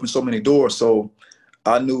 man, opened so many doors. So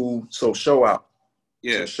I knew, Show Out.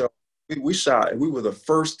 Yeah. We shot, and we were the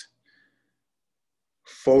first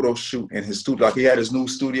photo shoot in his studio. Like, he had his new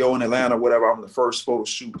studio in Atlanta, whatever. I'm the first photo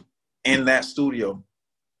shoot in that studio,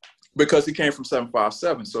 because he came from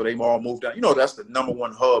 757. So they all moved out. That's the number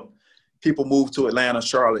one hub. People move to Atlanta,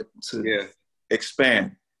 Charlotte to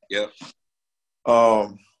expand. Yeah.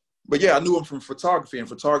 But yeah, I knew him from photography, and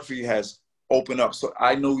photography has opened up. So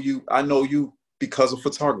I know you because of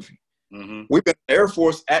photography. We've been in the Air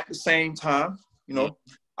Force at the same time.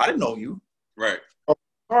 I didn't know you. Right.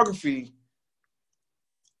 Photography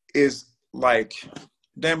is like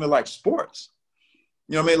damn near like sports.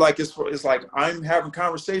 You know what I mean? Like it's like I'm having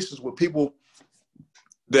conversations with people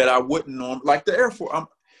that I wouldn't normally, like the Air Force.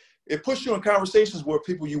 It puts you in conversations where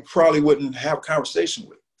people you probably wouldn't have a conversation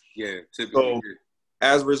with. Yeah, typically. So,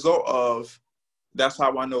 as a result of, that's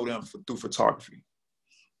how I know them through photography.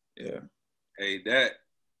 Yeah. Hey,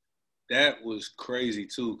 that was crazy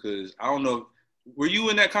too, because I don't know. Were you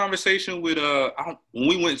in that conversation with when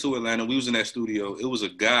we went to Atlanta? We was in that studio. It was a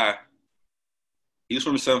guy. He was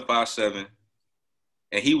from 757,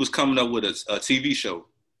 and he was coming up with a TV show.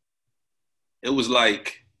 It was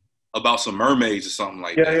like about some mermaids or something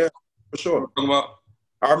like that. Yeah, for sure. You know what I'm talking about?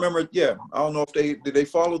 I remember. Yeah, I don't know if did they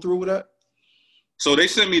follow through with that. So they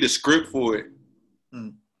sent me the script for it,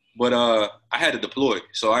 but I had to deploy,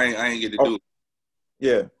 so I ain't get to do it.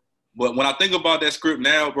 Yeah. But when I think about that script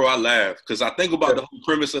now, bro, I laugh because I think about the whole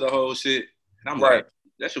premise of the whole shit, and I'm like,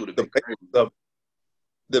 that shit would have been crazy.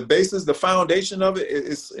 The basis, the foundation of it,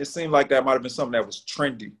 it seemed like that might have been something that was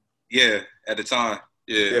trendy. Yeah, at the time.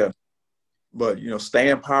 Yeah. Yeah. But,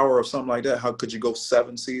 staying power or something like that, how could you go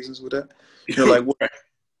 7 seasons with that? Like, what,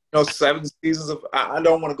 7 seasons of, I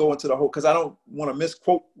don't want to go into the whole, because I don't want to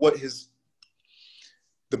misquote what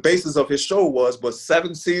the basis of his show was, but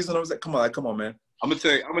 7 seasons, I was like, come on, man. I'm gonna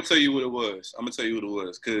tell you what it was.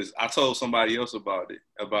 Because I told somebody else about it,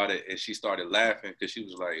 and she started laughing because she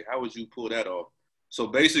was like, how would you pull that off? So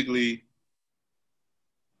basically,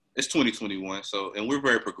 it's 2021, and we're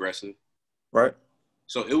very progressive. Right.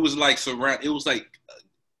 So it was like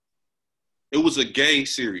it was a gay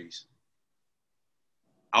series.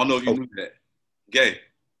 I don't know if you knew that. Gay.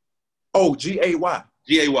 Oh, G-A-Y.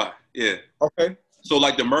 G-A-Y, yeah. Okay. So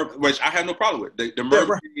like which I have no problem with. The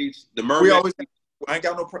mermaids, the mermaids. We always, I ain't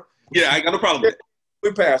got no problem. Yeah, I ain't got no problem with it.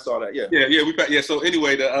 We passed all that, yeah. Yeah. So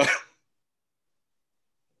anyway, the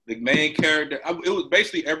main character, it was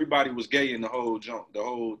basically everybody was gay in the whole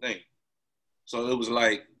thing. So it was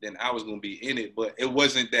like, then I was going to be in it, but it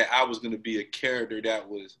wasn't that I was going to be a character that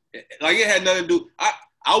was, like it had nothing to do,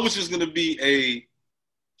 I was just going to be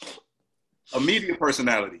a media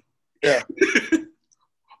personality. Yeah.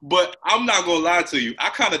 But I'm not going to lie to you. I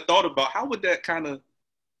kind of thought about how would that kind of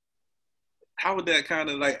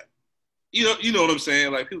like, you know what I'm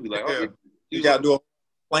saying? Like people be like, oh, you got to do a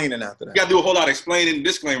explaining after that. You got to do a whole lot of explaining,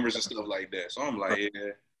 disclaimers and stuff like that. So I'm like,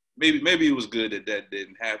 yeah. Maybe it was good that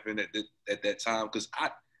didn't happen at that time because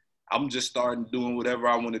I'm just starting doing whatever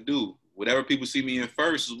I want to do. Whatever people see me in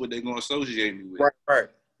first is what they're going to associate me with. Right.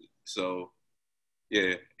 So,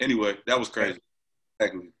 yeah. Anyway, that was crazy.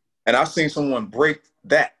 Exactly. And I've seen someone break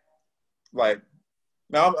that. Like,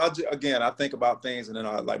 now, I think about things and then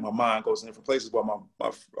my mind goes in different places. But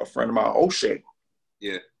a friend of mine, O'Shea.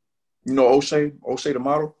 Yeah. You know O'Shea? O'Shea the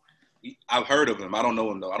model? I've heard of him. I don't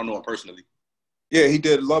know him, though. I don't know him personally. Yeah, he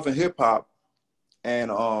did Love and Hip Hop,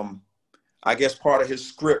 and I guess part of his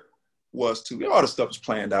script was to all the stuff was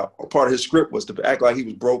planned out. Part of his script was to act like he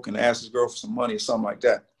was broke and ask his girl for some money or something like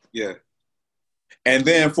that. Yeah. And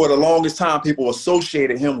then for the longest time, people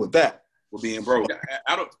associated him with that. With being broke.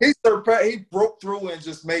 He broke through and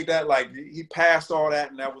just made that like he passed all that,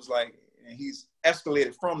 and that was like, and he's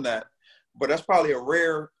escalated from that. But that's probably a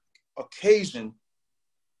rare occasion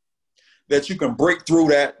that you can break through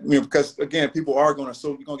that, because again, people are you're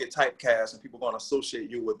gonna get typecast, and people are gonna associate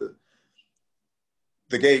you with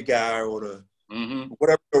the gay guy or the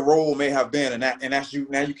whatever the role may have been, and that's you.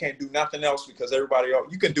 Now you can't do nothing else because everybody else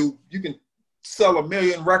you can sell 1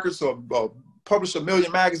 million records or publish 1 million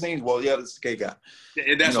magazines. Well, yeah, this is the gay guy.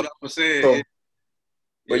 And that's what I was saying. So,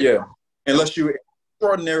 but yeah, unless you're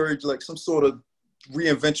extraordinary, like some sort of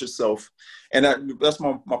reinvent yourself, and that's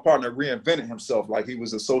my partner reinvented himself. Like he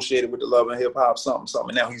was associated with the Love and Hip Hop something,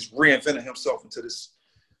 and now he's reinvented himself into this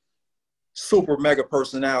super mega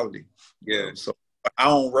personality. Yeah. So I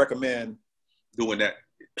don't recommend doing that.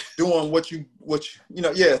 Doing what you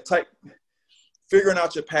figuring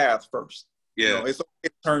out your path first. Yeah. It's okay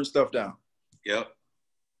to turn stuff down. Yep.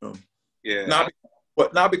 Yeah.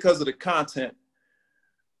 Not because of the content,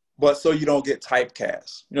 but so you don't get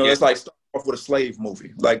typecast. It's like start off with a slave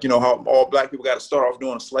movie. Like, how all black people got to start off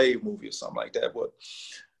doing a slave movie or something like that. But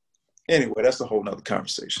anyway, that's a whole nother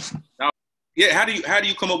conversation. Now, yeah, how do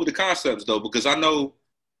you come up with the concepts though? Because I know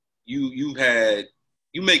you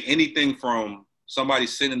make anything from somebody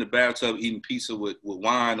sitting in the bathtub eating pizza with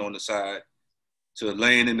wine on the side to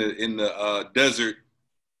laying in the desert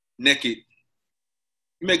naked.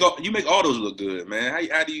 You make all those look good, man.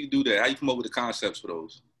 How do you do that? How you come up with the concepts for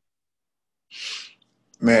those?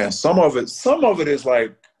 Man, some of it is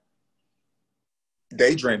like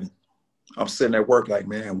daydreaming. I'm sitting at work like,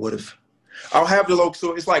 man, what if I'll have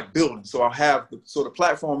so it's like building. So the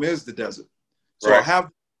platform is the desert. So right.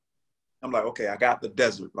 I'm like, okay, I got the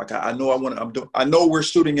desert. Like I know we're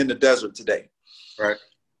shooting in the desert today. Right.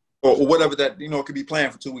 Or whatever that, it could be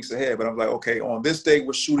planned for 2 weeks ahead. But I'm like, okay, on this day,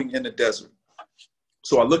 we're shooting in the desert.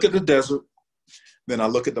 So I look at the desert, then I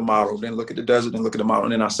look at the model, then look at the desert, then look at the model,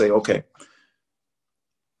 and then I say, okay,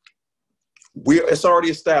 it's already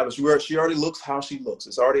established. She already looks how she looks.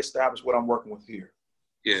 It's already established what I'm working with here.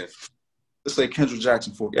 Yeah. Let's say Kendra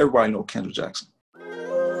Jackson for everybody know Kendra Jackson.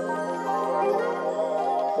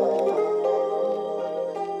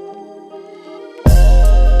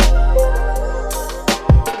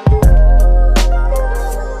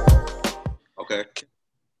 Okay.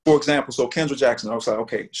 For example, so Kendra Jackson, I was like,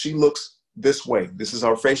 okay, she looks this way. This is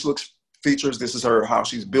her facial features. This is how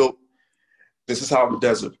she's built. This is how the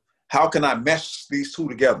desert. How can I mesh these two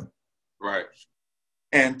together? Right.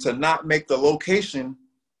 And to not make the location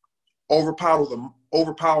overpower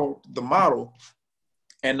the model,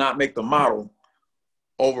 and not make the model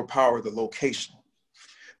overpower the location.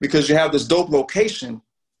 Because you have this dope location,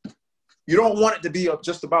 you don't want it to be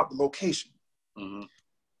just about the location. Mm-hmm.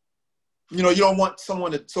 You know, you don't want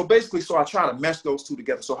someone to, so basically, so I try to mesh those two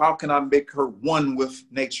together. So how can I make her one with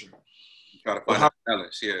nature? Try to find that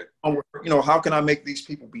balance, yeah. You know, how can I make these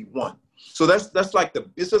people be one? So that's like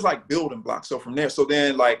it's just like building blocks. So from there, so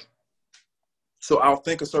then like, so I'll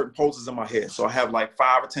think of certain poses in my head. So I have like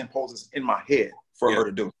 5 or 10 poses in my head for her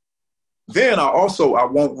to do. Then I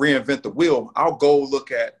won't reinvent the wheel. I'll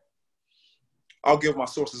give my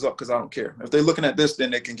sources up because I don't care. If they're looking at this, then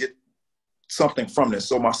they can get something from this.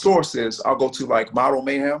 So my source is, I'll go to like Model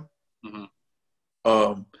Mayhem.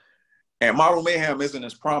 Mm-hmm. And Model Mayhem isn't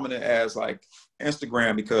as prominent as like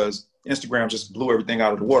Instagram, because Instagram just blew everything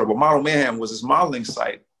out of the water. But Model Mayhem was this modeling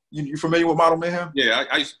site. You familiar with Model Mayhem? Yeah,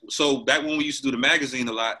 so back when we used to do the magazine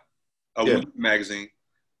a lot, magazine,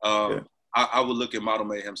 I would look at Model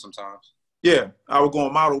Mayhem sometimes. Yeah, I would go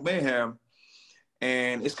on Model Mayhem,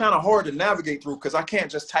 and it's kind of hard to navigate through because I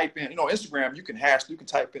can't just type in, you know, Instagram, you can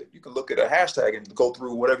type it, you can look at a hashtag and go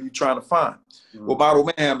through whatever you're trying to find. Mm-hmm. Well,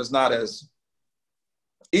 Model Mayhem is not as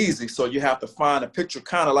easy, so you have to find a picture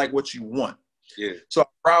kind of like what you want. Yeah. So I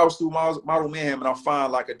browse through Model Mayhem and I'll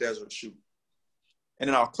find like a desert shoot. And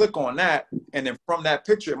then I'll click on that, and then from that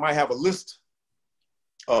picture, it might have a list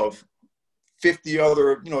of 50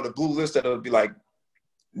 other, you know, the blue list that'll be like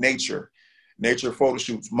nature photo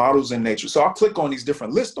shoots, models in nature. So I'll click on these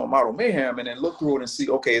different lists on Model Mayhem and then look through it and see,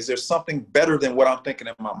 okay, is there something better than what I'm thinking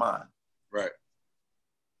in my mind? Right.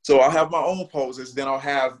 So I'll have my own poses, then I'll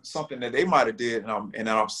have something that they might have did, and then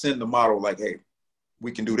I'll send the model like, hey,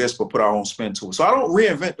 we can do this, but put our own spin to it. So I don't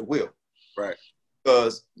reinvent the wheel. Right.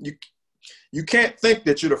 Because you can't think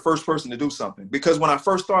that you're the first person to do something. Because when I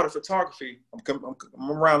first started photography, I'm gonna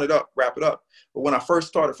wrap it up. But when I first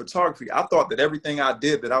started photography, I thought that everything I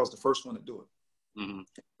did, that I was the first one to do it. Mm-hmm.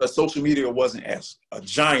 But social media wasn't as a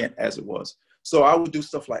giant as it was. So I would do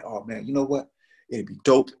stuff like, oh man, you know what? It'd be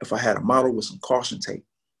dope if I had a model with some caution tape.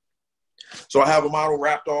 So I have a model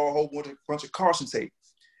wrapped all a whole bunch of caution tape.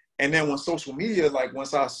 And then when social media, like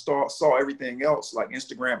once I saw everything else, like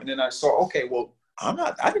Instagram, and then I saw, okay, well,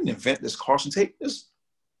 I didn't invent this caution tape. There's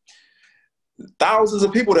thousands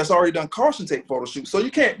of people that's already done caution tape photo shoots. So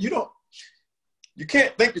you can't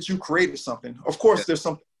think that you created something. Of course, there's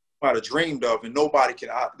something I might have dreamed of, and nobody can.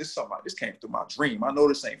 This came through my dream. I know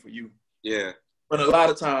this ain't for you. Yeah. But a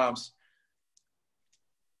lot of times,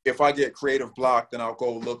 if I get creative block, then I'll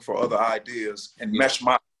go look for other ideas and mesh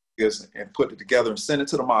my ideas and put it together and send it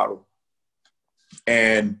to the model.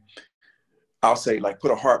 And I'll say, like,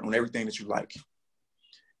 put a heart on everything that you like.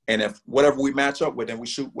 And if whatever we match up with, then we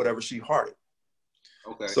shoot whatever she hearted.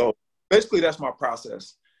 Okay. So basically that's my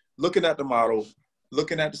process. Looking at the model,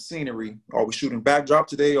 looking at the scenery. Are we shooting backdrop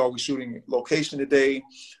today? Are we shooting location today?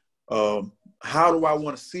 How do I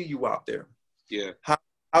want to see you out there? Yeah. How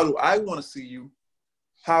do I want to see you?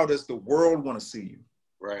 How does the world want to see you?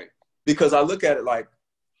 Right. Because I look at it like,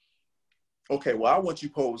 okay, well, I want you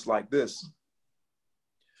posed like this,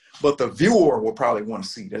 but the viewer will probably want to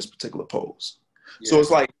see this particular pose. Yeah. So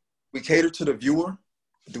it's like, we cater to the viewer.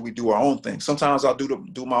 Do we do our own thing? Sometimes I'll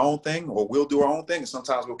do my own thing, or we'll do our own thing. And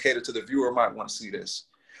sometimes we'll cater to the viewer might want to see this.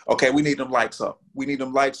 Okay, we need them likes up. We need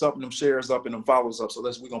them likes up and them shares up and them follows up. So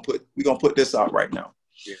we're gonna put this out right now.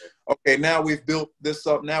 Yeah. Okay, now we've built this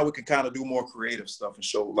up. Now we can kind of do more creative stuff and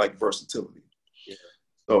show like versatility. Yeah.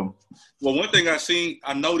 So, well, one thing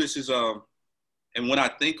I notice is and when I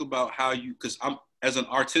think about how because I'm as an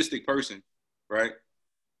artistic person, right?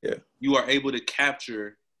 Yeah. You are able to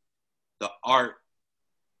capture the art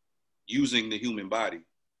using the human body.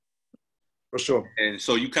 For sure. And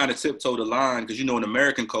so you kind of tiptoe the line because, you know, in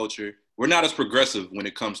American culture, we're not as progressive when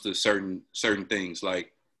it comes to certain things.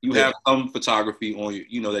 Like you have some photography on,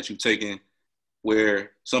 you know, that you've taken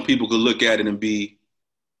where some people could look at it and be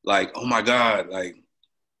like, oh my God, like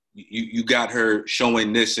you got her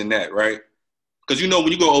showing this and that, right? Because, you know,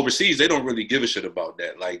 when you go overseas, they don't really give a shit about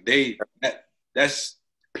that. Like that's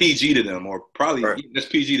PG to them, or probably that's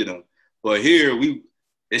PG to them. But here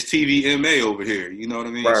it's TVMA over here. You know what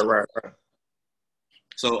I mean? Right.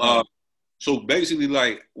 So basically,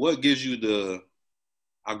 like, what gives you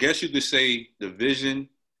I guess you could say the vision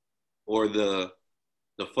or the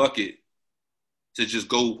fuck it to just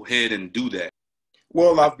go ahead and do that?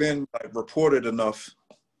 Well, I've been like reported enough.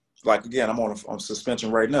 Like, again, I'm on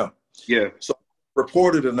suspension right now. Yeah. So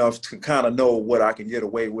reported enough to kind of know what I can get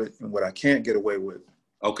away with and what I can't get away with.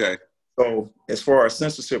 Okay. So as far as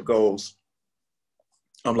censorship goes,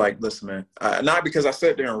 I'm like, listen, man, not because I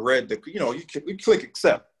sat there and read the, you click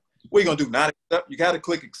accept. What are you going to do? Not accept? You got to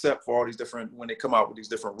click accept for all these different, when they come out with these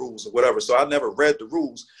different rules or whatever. So I never read the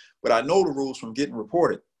rules, but I know the rules from getting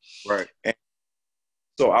reported. Right. And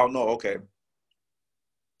so I'll know, okay,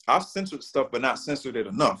 I've censored stuff, but not censored it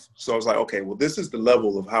enough. So I was like, okay, well, this is the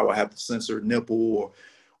level of how I have to censor nipple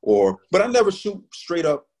but I never shoot straight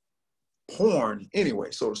up porn anyway,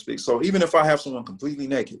 so to speak. So even if I have someone completely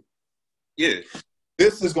naked, yeah,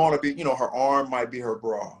 this is going to be, her arm might be her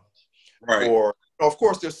bra. Right. Or, of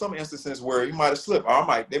course, there's some instances where you might have slipped.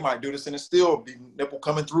 They might do this and it still be nipple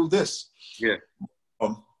coming through this. Yeah.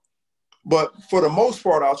 But for the most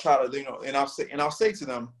part, I'll try to, and I'll say to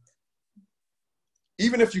them,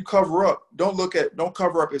 even if you cover up, don't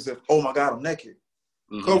cover up as if, oh my God, I'm naked.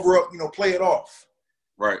 Mm-hmm. Cover up, play it off.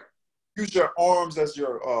 Right. Use your arms as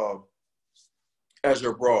your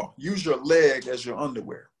bra. Use your leg as your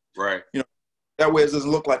underwear. Right. That way it doesn't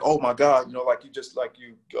look like, oh my God, like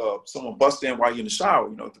someone bust in while you're in the shower.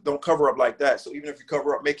 Don't cover up like that. So even if you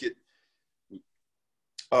cover up, make it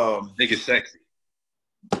sexy.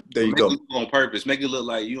 There you go. Make it on purpose. Make it look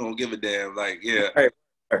like you don't give a damn. Like, yeah. Right.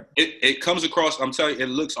 It comes across, I'm telling you, it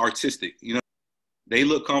looks artistic. They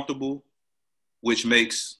look comfortable, which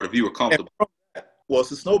makes the viewer comfortable. Well,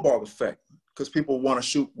 it's a snowball effect because people want to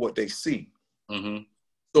shoot what they see. Mm-hmm.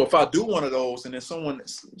 So if I do one of those and then someone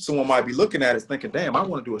might be looking at it thinking, damn, I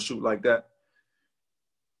want to do a shoot like that.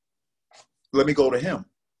 Let me go to him.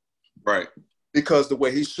 Right. Because the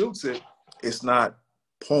way he shoots it, it's not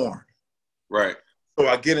porn. Right. So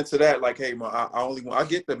I get into that like, hey, I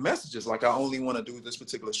get the messages like, I only want to do this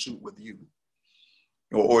particular shoot with you.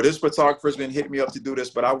 Or this photographer's been hitting me up to do this,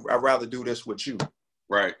 but I'd rather do this with you.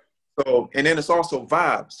 Right. So, and then it's also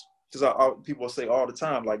vibes. Because people say all the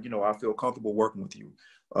time, like, I feel comfortable working with you.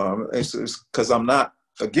 It's because I'm not,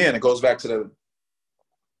 again, it goes back to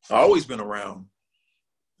I've always been around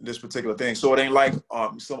this particular thing. So it ain't like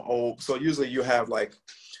so usually you have like,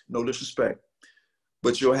 no disrespect,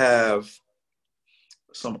 but you'll have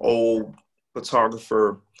some old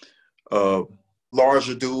photographer,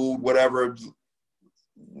 larger dude, whatever,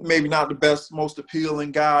 maybe not the best, most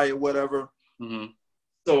appealing guy or whatever. Mm-hmm.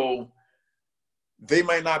 So they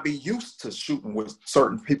might not be used to shooting with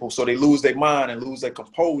certain people, so they lose their mind and lose their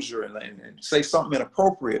composure and say something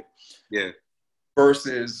inappropriate. Yeah.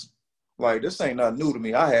 Versus, like, this ain't nothing new to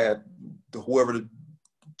me. I had whoever the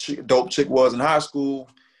dope chick was in high school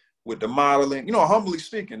with the modeling. Humbly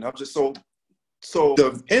speaking, I'm just so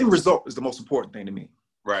the end result is the most important thing to me.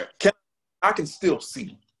 Right. I can still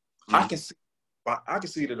see. Mm-hmm. I can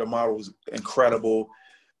see that the model is incredible,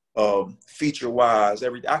 feature wise.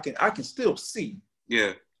 I can still see.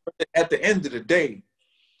 Yeah. At the end of the day,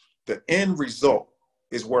 the end result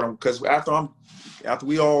is where because after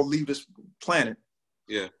we all leave this planet,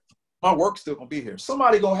 yeah, my work's still gonna be here.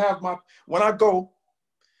 Somebody gonna have when I go,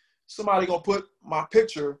 somebody gonna put my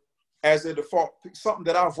picture as their default, something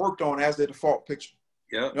that I've worked on as their default picture.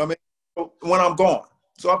 Yeah. You know what I mean? So when I'm gone.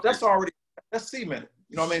 So that's cemented.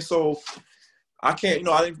 You know what I mean? So I can't,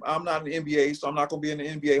 I'm not in the NBA, so I'm not gonna be in the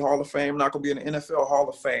NBA Hall of Fame. I'm not gonna be in the NFL Hall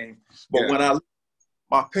of Fame. But when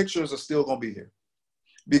my pictures are still gonna be here,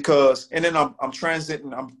 and then I'm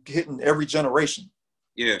transiting. I'm hitting every generation.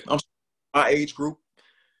 Yeah, I'm my age group.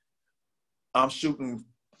 I'm shooting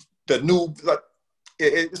the new. Like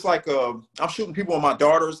it's like I'm shooting people in my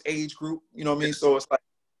daughter's age group. You know what I mean? So it's like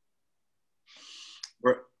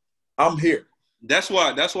I'm here. That's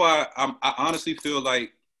why I honestly feel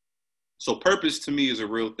like purpose to me is a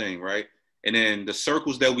real thing, right? And then the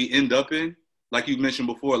circles that we end up in. Like you mentioned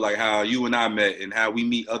before, like how you and I met and how we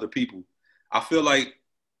meet other people. I feel like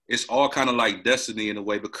it's all kind of like destiny in a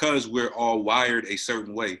way because we're all wired a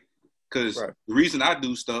certain way. Because The reason I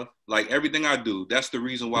do stuff, like everything I do, that's the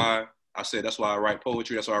reason why that's why I write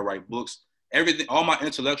poetry. That's why I write books. Everything, all my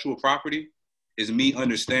intellectual property is me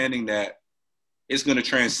understanding that it's going to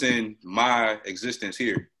transcend my existence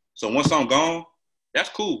here. So once I'm gone, that's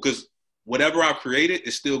cool because whatever I've created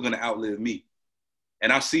is still going to outlive me.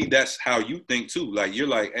 And I see that's how you think too. Like you're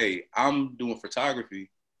like, hey, I'm doing photography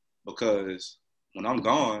because when I'm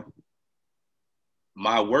gone,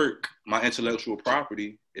 my work, my intellectual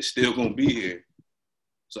property is still gonna be here.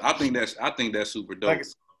 So I think that's super dope.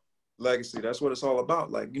 Legacy. That's what it's all about.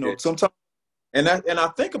 Like, sometimes and I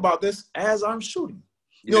think about this as I'm shooting.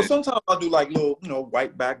 Sometimes I'll do like little,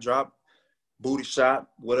 white backdrop, booty shot,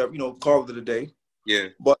 whatever, call it a day. Yeah.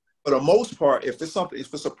 But for the most part, if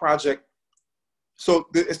it's a project. So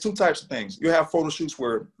it's two types of things. You have photo shoots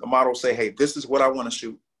where the model say, hey, this is what I want to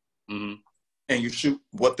shoot. Mm-hmm. And you shoot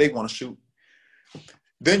what they want to shoot.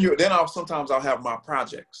 Then sometimes I'll have my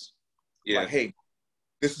projects. Yeah. Like, hey,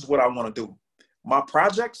 this is what I want to do. My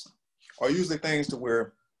projects are usually things to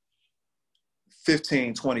where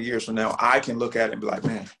 15, 20 years from now, I can look at it and be like,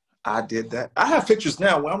 man, I did that. I have pictures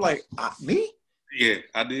now where I'm like, me? Yeah,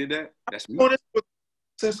 I did that. That's me. I've been doing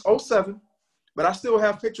this since '07, but I still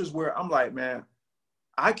have pictures where I'm like, man,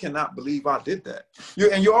 I cannot believe I did that.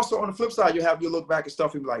 And you also, on the flip side, you look back at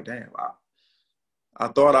stuff and be like, damn, I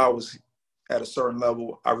thought I was at a certain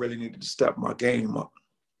level. I really needed to step my game up.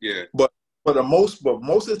 Yeah. But most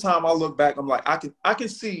of the time I look back, I'm like, I can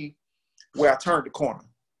see where I turned the corner.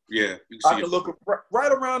 Yeah. I can look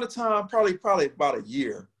right around the time, probably about a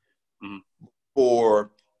year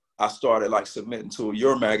before I started like submitting to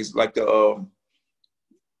your magazine, like the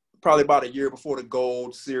probably about a year before the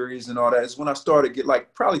Gold series and all that is when I started get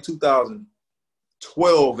like probably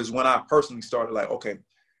 2012 is when I personally started like, okay,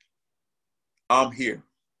 I'm here.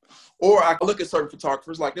 Or I look at certain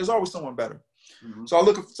photographers, like there's always someone better. Mm-hmm. So I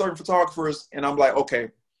look at certain photographers and I'm like,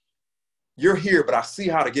 okay, you're here, but I see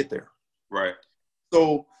how to get there. Right.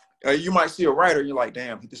 So you might see a writer, and you're like,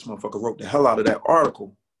 damn, this motherfucker wrote the hell out of that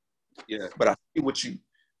article. Yeah. But I see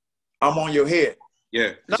I'm on your head.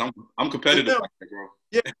 Yeah, because I'm competitive like that, bro.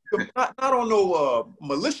 Yeah, not on no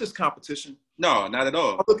malicious competition. No, not at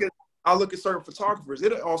all. I look at certain photographers.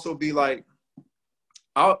 It'll also be like,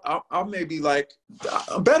 I may be like,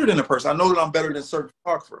 I'm better than a person. I know that I'm better than a certain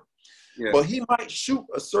photographer. Yeah. But he might shoot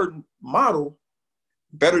a certain model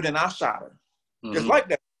better than I shot her. Mm-hmm. It's like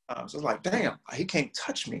that sometimes. It's like, damn, he can't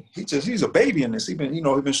touch me. He's a baby in this. He's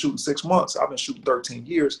been shooting 6 months. I've been shooting 13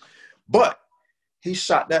 years. But he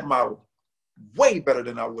shot that model way better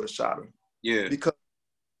than I would have shot her. Yeah. Because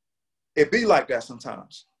it be like that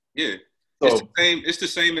sometimes. Yeah. So, it's the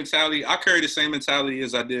same mentality. I carry the same mentality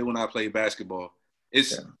as I did when I played basketball.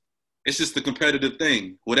 It's just the competitive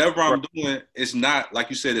thing. Whatever I'm doing, it's not, like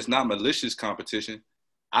you said, it's not malicious competition.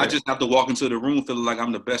 I just have to walk into the room feeling like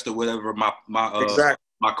I'm the best at whatever my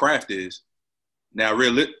craft is. Now,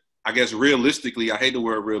 I guess realistically, I hate the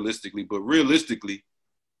word realistically, but realistically,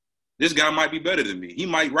 this guy might be better than me. He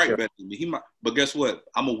might write better than me. But guess what?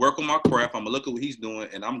 I'm going to work on my craft. I'm going to look at what he's doing,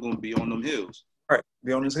 and I'm going to be on them hills. Right.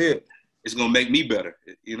 Be on his head. It's going to make me better.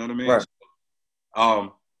 You know what I mean? Right.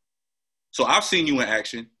 So I've seen you in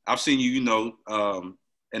action. I've seen you,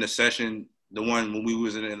 in a session, the one when we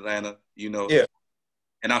was in Atlanta, Yeah.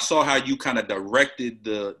 And I saw how you kind of directed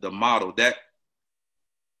the model, that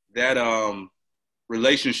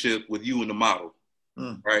relationship with you and the model,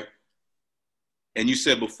 right? And you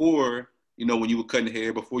said before, when you were cutting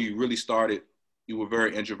hair, before you really started, you were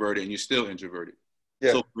very introverted and you're still introverted.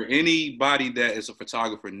 Yeah. So for anybody that is a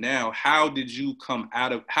photographer now, how do you come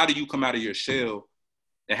out of your shell,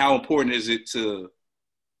 and how important is it to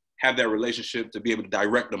have that relationship to be able to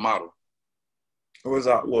direct the model?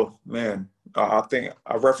 I think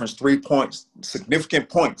I referenced 3 points, significant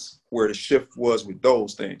points where the shift was with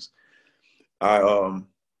those things.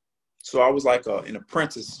 So I was like an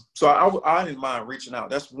apprentice. So I didn't mind reaching out.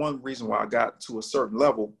 That's one reason why I got to a certain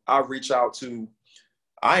level. I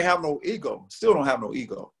have no ego. Still don't have no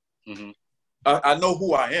ego. Mm-hmm. I know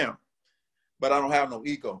who I am, but I don't have no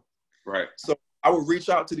ego. Right. So I would reach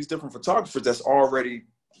out to these different photographers that's already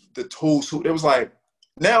the tools. It was like,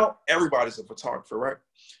 now everybody's a photographer, right?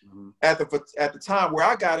 Mm-hmm. At the time where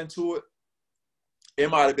I got into it, it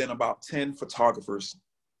might have been about 10 photographers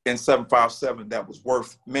in 757 that was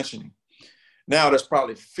worth mentioning. Now there's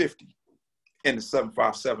probably 50 in the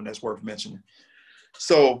 757 that's worth mentioning.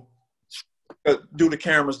 So do the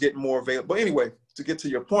cameras getting more available? But anyway, to get to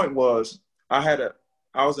your point was I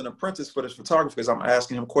was an apprentice for this photographer because I'm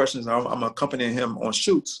asking him questions. I'm accompanying him on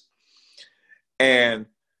shoots. And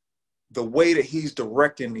the way that he's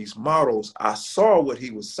directing these models, I saw what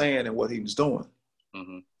he was saying and what he was doing.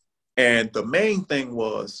 Mm-hmm. And the main thing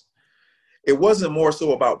was, it wasn't more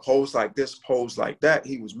so about pose like this, pose like that.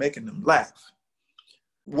 He was making them laugh.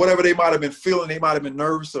 Whatever they might have been feeling, they might have been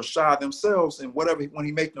nervous or shy themselves, and when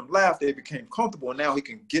he made them laugh, they became comfortable. And now we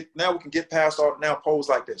can get past all. Now pose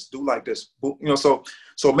like this, do like this, So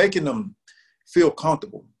making them feel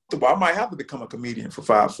comfortable. I might have to become a comedian for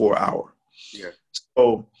 4 hours. Yeah.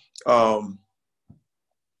 So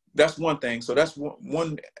that's one thing. So that's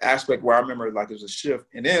one aspect where I remember like there's a shift.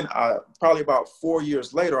 And then probably about 4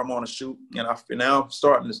 years later, I'm on a shoot, and now I'm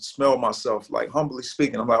starting to smell myself, like humbly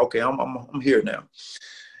speaking. I'm like, okay, I'm here now.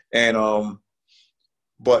 And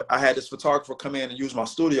but I had this photographer come in and use my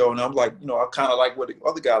studio, and I'm like, I kind of like what the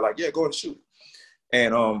other guy like, yeah, go ahead and shoot.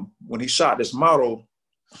 And when he shot this model,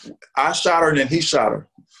 I shot her and then he shot her.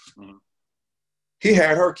 Mm-hmm. He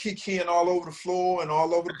had her kikiing all over the floor and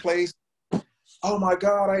all over the place. Oh my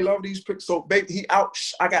God, I love these pictures. So baby, I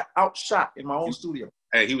got outshot in my own studio.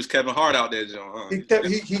 Hey, he was Kevin Hart out there, John. Huh?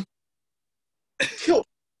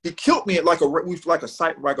 He killed me at like a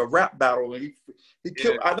rap battle, and he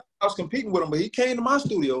killed. I was competing with him, but he came to my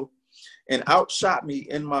studio and outshot me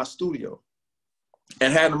in my studio,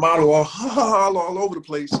 and had the model all over the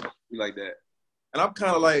place. You like that? And I'm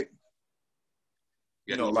kind of like,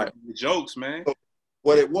 like the jokes, man. So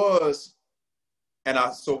what it was, and I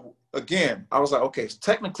was like, okay,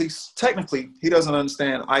 technically, he doesn't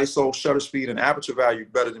understand ISO, shutter speed, and aperture value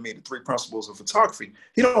better than me, the 3 principles of photography.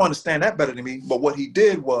 He don't understand that better than me, but what he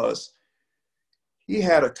did was he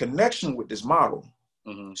had a connection with this model.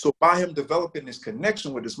 Mm-hmm. So by him developing this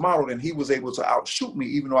connection with this model, then he was able to outshoot me,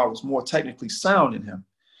 even though I was more technically sound than him.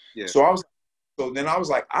 Yeah. So then I was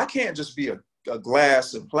like, I can't just be a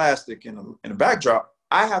glass and plastic in a backdrop.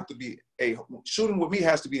 I have to be shooting with me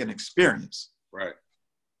has to be an experience. Right.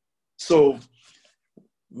 So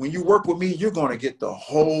when you work with me, you're going to get you're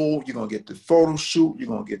going to get the photo shoot, you're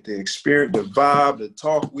going to get the experience, the vibe, the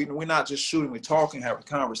talk. We're not just shooting, we're talking, have a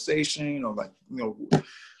conversation,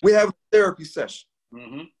 we have a therapy session.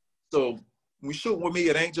 Mm-hmm. So when you shoot with me,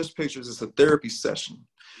 it ain't just pictures, it's a therapy session.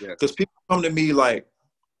 Because people come to me like,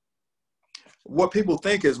 what people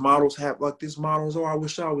think is models have like these models, I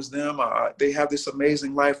wish I was them. They have this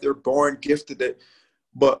amazing life. They're born gifted.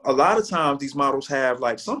 But a lot of times these models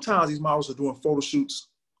sometimes these models are doing photo shoots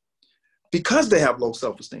because they have low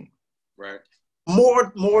self-esteem. Right.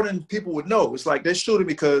 More than people would know. It's like they're shooting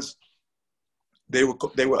because they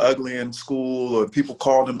were ugly in school, or people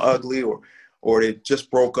called them ugly, or they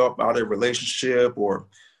just broke up out of their relationship, or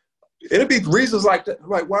it'd be reasons like that.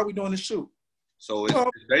 Like, why are we doing this shoot? So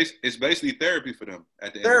it's basically therapy for them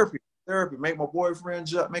at the end. Therapy. Make my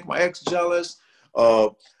boyfriend, make my ex jealous.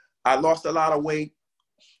 I lost a lot of weight.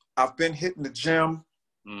 I've been hitting the gym.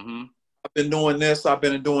 Mm-hmm. I've been doing this. I've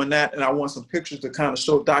been doing that. And I want some pictures to kind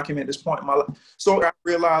of document this point in my life. So I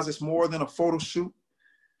realized it's more than a photo shoot.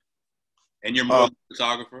 And you're more than a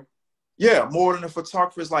photographer? Yeah, more than a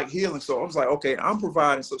photographer. Is like healing. So I was like, okay, I'm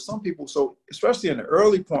providing. So some people, especially in the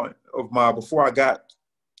early point of before I got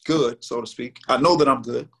good, so to speak, I know that I'm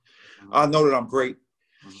good. Mm-hmm. I know that I'm great.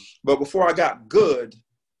 Mm-hmm. But before I got good,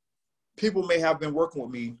 people may have been working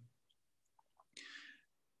with me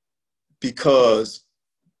because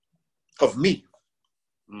of me.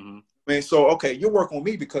 Mm-hmm. I mean, so, okay, you're working with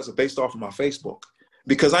me based off of my Facebook,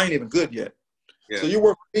 because I ain't even good yet. Yeah. So you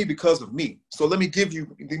work with me because of me. So let me give you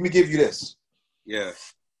this. Yeah.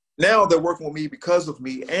 Now they're working with me because of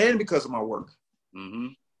me and because of my work. Mm-hmm.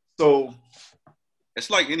 So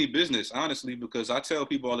it's like any business, honestly, because I tell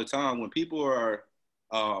people all the time, when people are,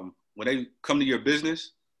 when they come to your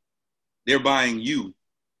business, they're buying you.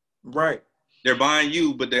 Right. They're buying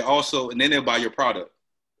you, but and then they'll buy your product,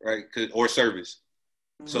 right? Or service.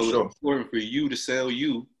 So It's important for you to sell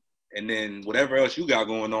you, and then whatever else you got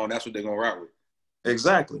going on, that's what they're going to route with.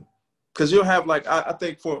 Exactly. Because you'll have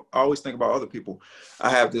I always think about other people.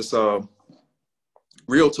 I have this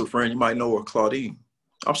realtor friend, you might know her, Claudine.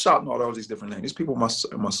 I'm shouting all these different names. These people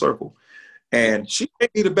in my circle. And she may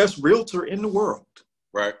be the best realtor in the world.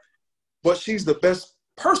 Right. But she's the best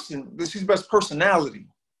person. She's the best personality.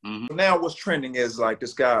 Mm-hmm. Now what's trending is like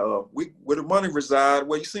this guy, where the money reside.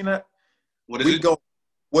 Where you seen that? What is it? Go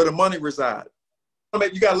where the money reside.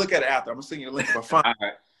 You got to look at it after. I'm going to send you a link if I find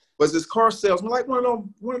it. Was this car salesman, like one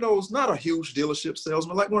of those, not a huge dealership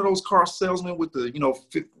salesman, like one of those car salesmen with the,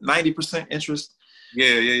 90% interest.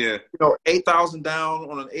 Yeah. 8,000 down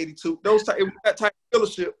on an 82. That type of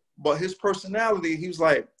dealership. But his personality, he was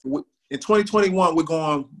like, in 2021, we're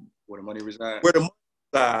going where the money reside. Where the money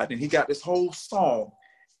reside, and he got this whole song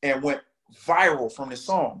and went viral from this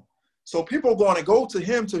song. So people are going to go to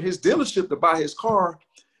him, to his dealership, to buy his car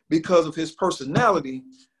because of his personality,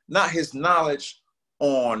 not his knowledge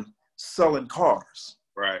on selling cars.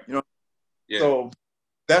 Right. Yeah. So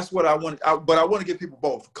that's what I want. But I want to get people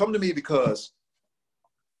both. Come to me because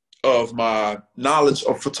of my knowledge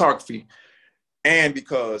of photography and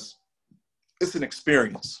because it's an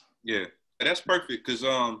experience. Yeah. And that's perfect because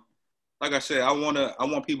like I said, I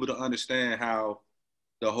want people to understand how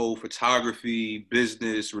the whole photography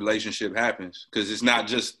business relationship happens, because it's not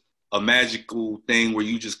just a magical thing where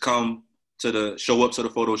you just show up to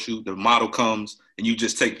the photo shoot, the model comes and you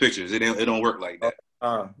just take pictures. It don't work like that.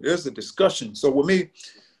 There's a discussion. So with me,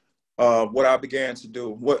 what I began to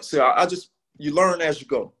do, you learn as you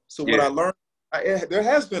go. So what I learned,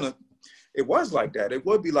 it was like that. It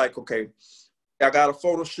would be like, okay, I got a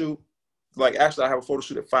photo shoot. Like, actually, I have a photo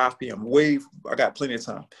shoot at 5 p.m. I got plenty of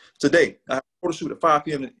time. Today, I have a photo shoot at 5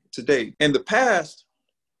 p.m. today. In the past,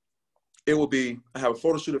 it will be, I have a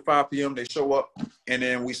photo shoot at 5 p.m. They show up, and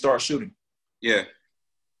then we start shooting. Yeah.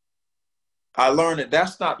 I learned that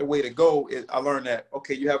that's not the way to go. I learned that,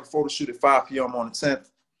 okay, you have a photo shoot at 5 p.m. on the 10th.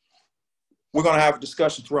 We're going to have a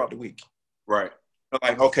discussion throughout the week. Right.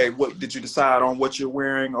 Like, okay, what did you decide on what you're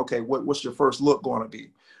wearing? Okay, what's your first look going to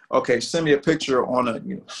be? Okay, send me a picture on a,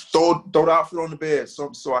 throw the outfit on the bed so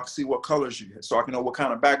I can see what colors you have, so I can know what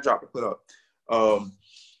kind of backdrop to put up.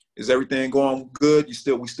 Is everything going good?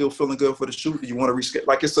 We still feeling good for the shoot? Do you want to reschedule?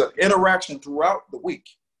 Like, it's an interaction throughout the week.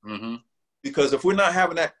 Mm-hmm. Because if we're not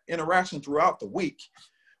having that interaction throughout the week,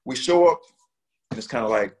 we show up and it's kind of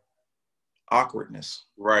like awkwardness.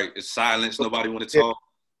 Right. It's silence. Nobody want to talk.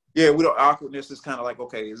 Yeah, we don't awkwardness is kind of like,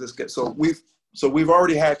 okay, is this good? So we've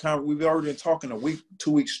already been talking a week,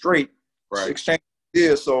 2 weeks straight, right? Exchange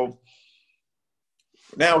ideas. So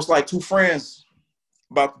now it's like two friends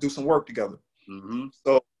about to do some work together. Mm-hmm.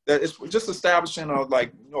 So that it's just establishing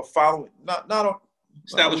following,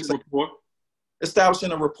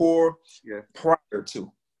 establishing a rapport prior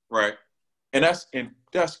to. Right. And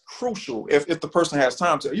that's crucial. If the person has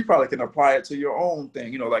time to, you probably can apply it to your own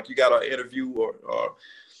thing. Like you got an interview or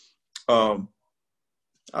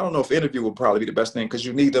I don't know if interview would probably be the best thing because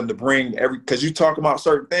you need them to bring because you talk about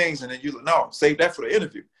certain things and then save that for the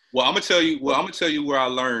interview. Well, I'm gonna tell you where I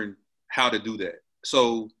learned how to do that.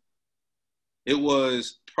 So it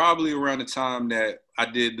was probably around the time that I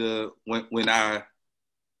did when I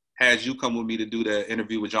had you come with me to do the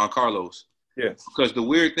interview with John Carlos. Yeah. Because the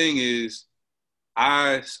weird thing is,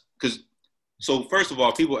 so first of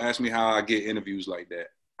all, people ask me how I get interviews like that.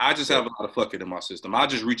 I just have a lot of fuck it in my system. I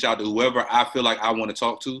just reach out to whoever I feel like I want to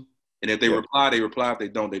talk to. And if they reply, they reply. If they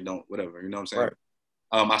don't, they don't. Whatever. You know what I'm saying?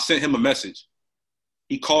 Right. I sent him a message.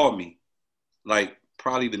 He called me like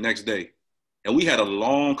probably the next day. And we had a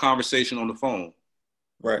long conversation on the phone.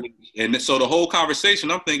 Right. And so the whole conversation,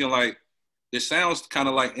 I'm thinking like, it sounds kind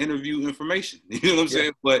of like interview information. You know what I'm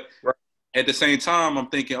saying? But at the same time, I'm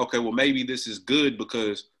thinking, okay, well, maybe this is good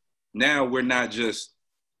because now we're not just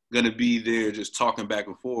going to be there just talking back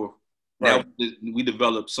and forth. Now we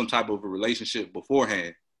developed some type of a relationship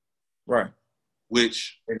beforehand. Right.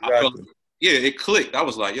 Which I felt, it clicked. I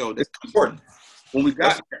was like, yo, that's important. When we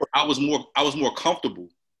got there, I was more comfortable.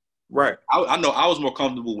 Right. I know I was more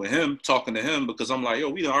comfortable with him, talking to him, because I'm like, yo,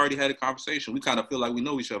 we already had a conversation. We kind of feel like we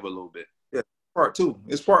know each other a little bit. Yeah. Part two.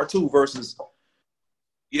 It's part two versus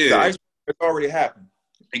the ice it's already happened.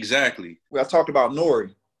 Exactly. I talked about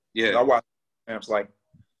Nori. Yeah. I watch champs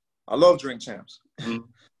I love Drink Champs. Mm-hmm.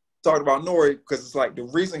 Talked about Nori because it's like the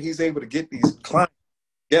reason he's able to get these client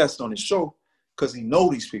guests on his show because he know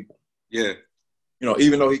these people. Yeah.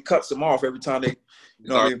 Even though he cuts them off every time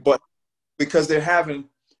they, but because they're having,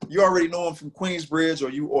 you already know him from Queensbridge or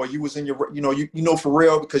you was in your,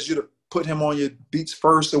 Pharrell because you'd have put him on your beats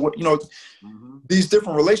first or what, these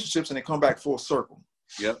different relationships and they come back full circle.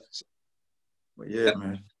 Yep. But yeah,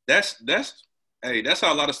 man. That's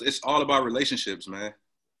how it's all about relationships, man.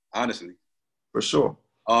 Honestly. For sure.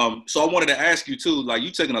 So I wanted to ask you too, like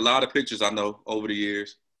you taken a lot of pictures, I know, over the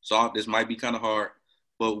years. So this might be kind of hard,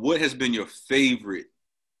 but what has been your favorite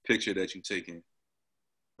picture that you've taken?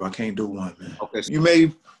 I can't do one, man. Okay. So you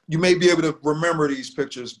may be able to remember these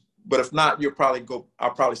pictures, but if not,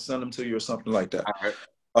 I'll probably send them to you or something like that.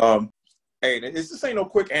 All right. Hey, this ain't no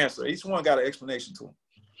quick answer. Each one got an explanation to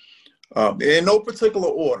them. In no particular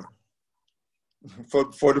order. For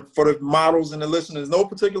the models and the listeners, no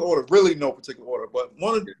particular order, really no particular order. But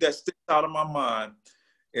one that sticks out of my mind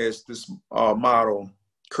is this model,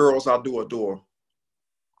 Curls I Do Adore.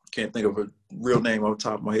 Can't think of a real name on the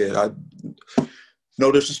top of my head.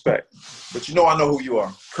 No disrespect, but I know who you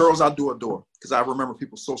are. Curls I Do Adore, because I remember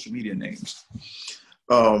people's social media names.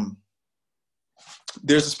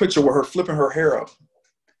 There's this picture with her flipping her hair up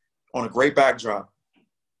on a gray backdrop.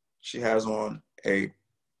 She has on a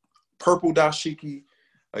purple dashiki,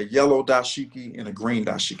 a yellow dashiki, and a green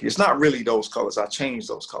dashiki. It's not really those colors. I changed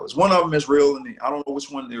those colors. One of them is real, and I don't know which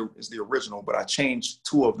one is the original, but I changed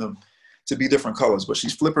two of them to be different colors. But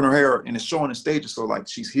she's flipping her hair, and it's showing in stages. So like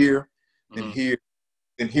she's here, and here,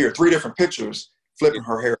 and here. 3 different pictures flipping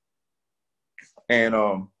her hair. And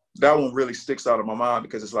that one really sticks out of my mind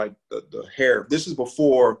because it's like the hair. This is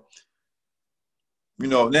before,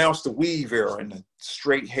 now it's the weave era and the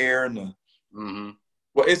straight hair and the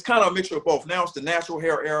well, it's kind of a mixture of both. Now it's the natural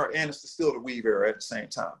hair era and it's still the weave era at the same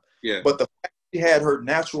time. Yeah. But the fact she had her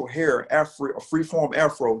natural hair, a freeform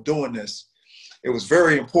afro doing this, it was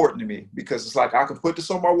very important to me because it's like I can put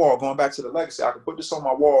this on my wall, going back to the legacy, I can put this on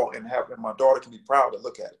my wall and my daughter can be proud to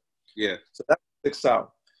look at it. Yeah. So that sticks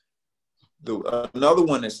out. Another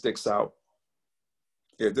one that sticks out,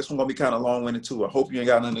 this one going to be kind of long-winded too. I hope you ain't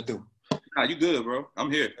got nothing to do. Nah, you good, bro.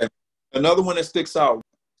 I'm here. Another one that sticks out,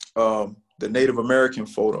 the Native American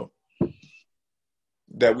photo.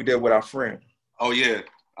 that we did with our friend. Oh yeah,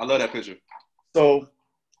 I love that picture. So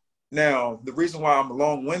now the reason why I'm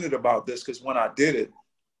long-winded about this, because when I did it,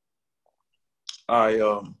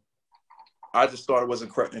 I just thought it was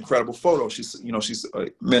an incredible photo. She's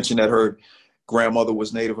mentioned that her grandmother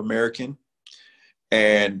was Native American,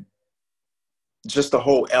 and just the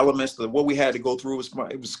whole elements of what we had to go through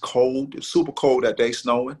it was cold. It was super cold that day,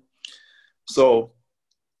 snowing. So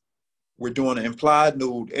we're doing an implied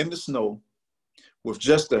nude in the snow with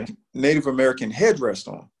just a Native American headrest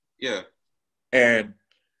on. Yeah. And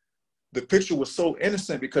the picture was so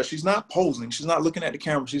innocent because she's not posing. She's not looking at the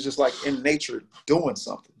camera. She's just like in nature doing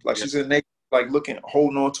something. Like she's in nature, like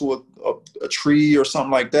holding on to a tree or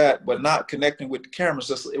something like that, but not connecting with the camera.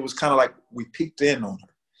 It was kind of like we peeked in on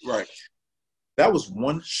her. Right. That was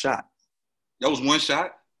one shot. That was one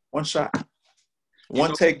shot? One shot.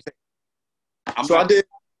 One take. I did.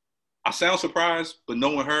 I sound surprised, but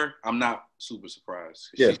knowing her, I'm not super surprised.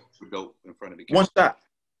 Yeah. She's super dope in front of the camera. One shot.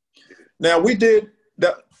 Yeah. Now we did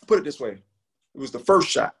that. Put it this way. It was the first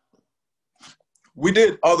shot. We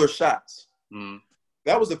did other shots. Mm-hmm.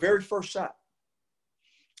 That was the very first shot.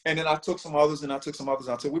 And then I took some others and I took some others.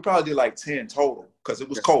 We probably did like 10 total because it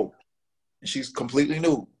was cold. And she's completely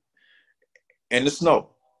nude in the snow.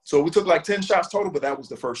 So we took like 10 shots total, but that was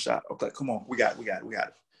the first shot. Okay, come on. We got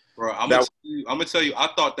it. Bro, I'm gonna tell you, I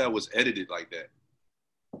thought that was edited like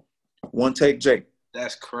that. One take Jake.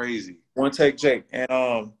 That's crazy. One take Jake.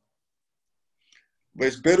 And but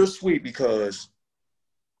it's bittersweet because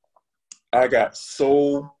I got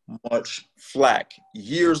so much flack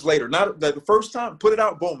years later. Not that the first time, put it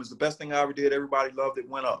out, boom, it's the best thing I ever did. Everybody loved it,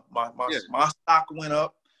 went up. My stock went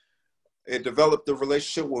up. It developed the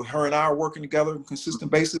relationship with her and I are working together on a consistent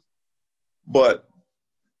basis. But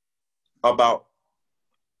about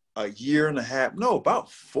a year and a half, no, about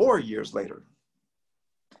 4 years later,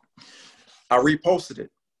 I reposted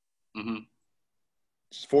it. Mm-hmm.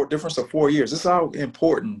 For a difference of 4 years. This is how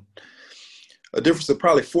important. A difference of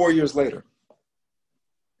probably 4 years later.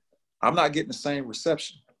 I'm not getting the same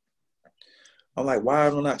reception. I'm like, why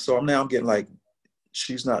am I not? So I'm getting like,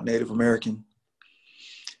 she's not Native American.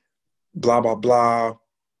 Blah, blah, blah.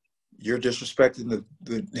 You're disrespecting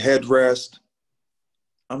the headrest.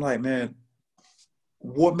 I'm like, man,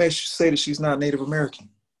 what makes you say that she's not Native American?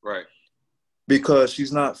 Right. Because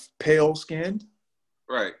she's not pale skinned?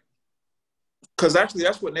 Right. Because actually,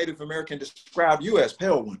 that's what Native American describe you as,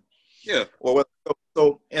 pale one. Yeah. Well,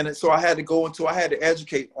 so I had to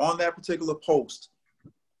educate on that particular post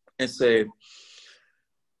and say,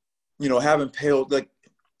 having pale, like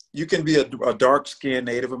you can be a dark skinned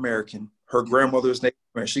Native American. Her grandmother is Native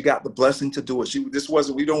American. She got the blessing to do it. This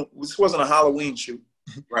wasn't a Halloween shoot.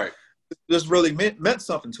 Right. This really meant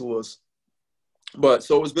something to us. But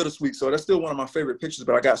so it was bittersweet. So that's still one of my favorite pictures,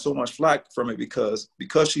 but I got so much flack from it because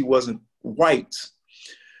she wasn't white,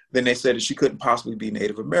 then they said that she couldn't possibly be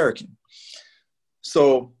Native American.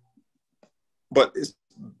 So, but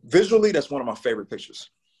visually, that's one of my favorite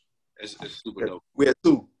pictures. It's super dope. We had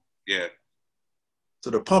two. Yeah.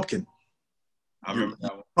 So the pumpkin. I remember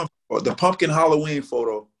that one. The pumpkin Halloween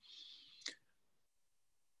photo.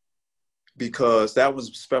 Because that was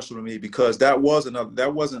special to me because that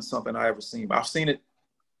wasn't something I ever seen. I've seen it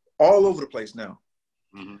all over the place now.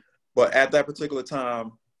 Mm-hmm. But at that particular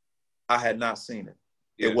time, I had not seen it.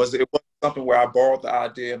 Yeah. It wasn't something where I borrowed the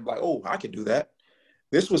idea and like, oh, I could do that.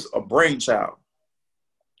 This was a brainchild.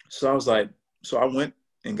 So I was like, so I went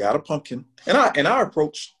and got a pumpkin and I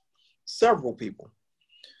approached several people.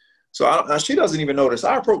 So she doesn't even know this.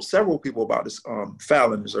 I approached several people about this.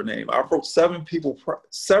 Fallon is her name. I approached several people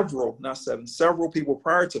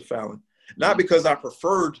prior to Fallon. Not because I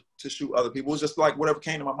preferred to shoot other people. It was just like whatever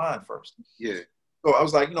came to my mind first. Yeah. So I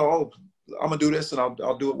was like, I'm gonna do this and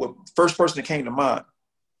I'll do it with first person that came to mind.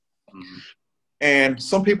 Mm-hmm. And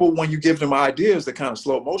some people, when you give them ideas, they kind of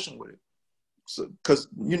slow motion with it. So because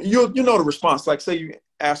you know the response. Like say you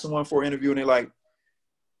ask someone for an interview and they're like,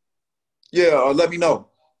 yeah, let me know.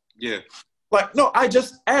 Yeah. Like, no, I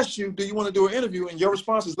just asked you, do you want to do an interview? And your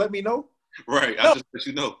response is, let me know. Right. No. I just let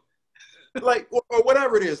you know. Like, or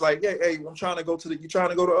whatever it is. Like, yeah, hey, I'm trying to go to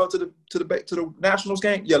the Nationals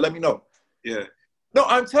game? Yeah, let me know. Yeah. No,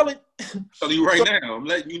 I'm telling you right now. I'm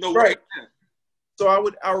letting you know right now. So I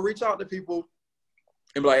would reach out to people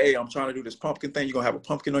and be like, hey, I'm trying to do this pumpkin thing. You're going to have a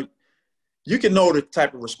pumpkin on you. You can know the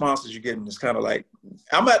type of responses you're getting. It's kind of like,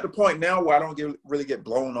 I'm at the point now where I don't really get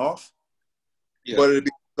blown off. Yeah. But it'd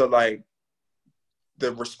be like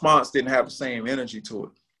the response didn't have the same energy to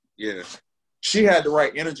it. Yeah. She had the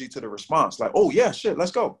right energy to the response. Like, oh yeah, shit, let's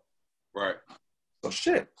go. Right. So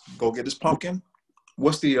shit, go get this pumpkin.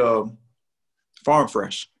 What's the farm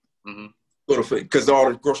fresh? Mm-hmm. because all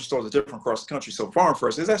the grocery stores are different across the country. So Farm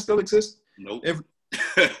Fresh, does that still exist? Nope.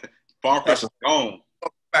 Farm Fresh is gone.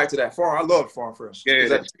 Back to that farm. I love Farm Fresh. Yeah,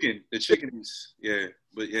 the chicken is, yeah,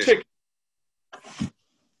 but yeah. Chicken.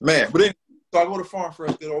 Man, but then so I go to Farm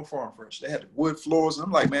Fresh, good old Farm Fresh. They had the wood floors, and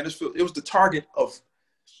I'm like, man, it was the target of.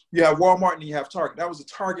 You have Walmart and you have Target. That was the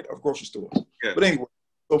target of grocery stores. Yeah. But anyway,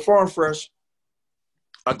 so Farm Fresh,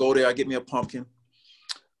 I go there, I get me a pumpkin.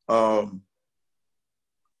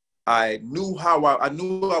 I knew I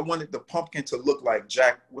wanted the pumpkin to look like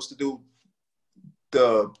Jack. What's the dude?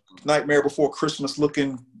 The Nightmare Before Christmas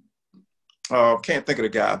looking. Can't think of the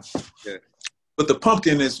guy. Yeah. But the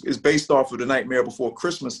pumpkin is based off of the Nightmare Before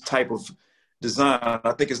Christmas type of design.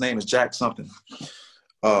 I think his name is Jack something.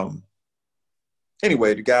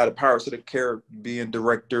 Anyway, the guy, the Pirates of the Caribbean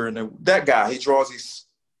director, and that guy, he draws these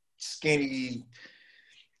skinny.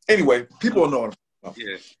 Anyway, people know him.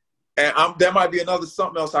 Yeah. And there might be another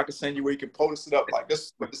something else I could send you where you can post it up like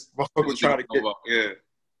this. This motherfucker trying to get. Yeah.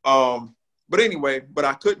 But anyway,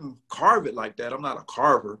 I couldn't carve it like that. I'm not a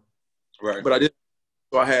carver. Right. But I did.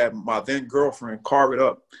 So I had my then girlfriend carve it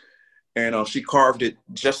up, and she carved it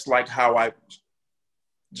just like how it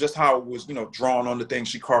was, drawn on the thing.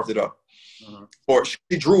 She carved it up, or she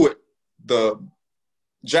drew it, the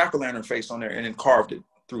jack-o'-lantern face on there, and then carved it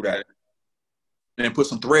through that. And then put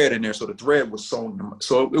some thread in there, so the thread was sewn.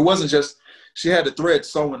 So it wasn't just, she had the thread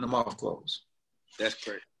sewn in the mouth closed. That's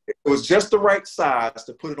crazy. It was just the right size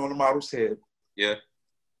to put it on the model's head. Yeah.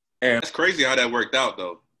 And that's crazy how that worked out,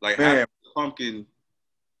 though. Like, how the pumpkin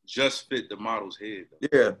just fit the model's head. Though.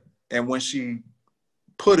 Yeah. And when she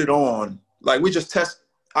put it on, like,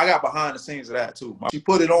 I got behind the scenes of that, too. She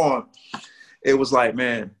put it on, it was like,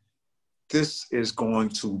 man, this is going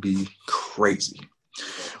to be crazy.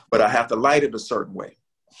 But I have to light it a certain way.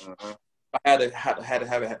 I had to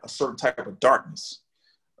have a certain type of darkness,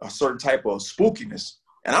 a certain type of spookiness.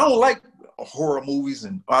 And I don't like horror movies,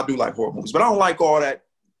 and I do like horror movies, but I don't like all that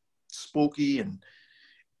spooky and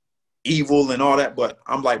evil and all that. But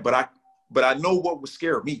I'm like, but I know what would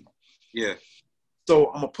scare me. Yeah. So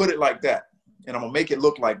I'm gonna put it like that, and I'm gonna make it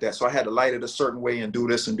look like that. So I had to light it a certain way and do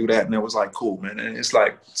this and do that, and it was like cool, man. And it's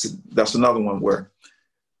like that's another one where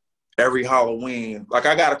every Halloween, like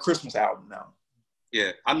I got a Christmas album now.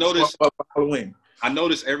 Yeah, I noticed Halloween. I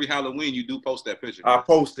noticed every Halloween you do post that picture. I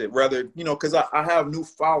post it, rather, because I have new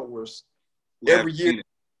followers every year.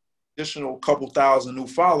 Additional couple thousand new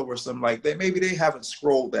followers. I'm like, maybe they haven't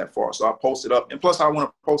scrolled that far, so I post it up, and plus I want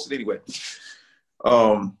to post it anyway.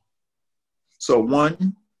 So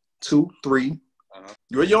 1, 2, 3.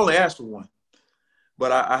 You only asked for one,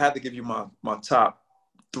 but I had to give you my top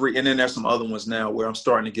 3, and then there's some other ones now where I'm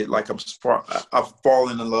starting to get like I've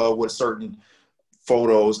fallen in love with certain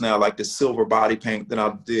photos now, like the silver body paint that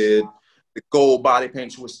I did, the gold body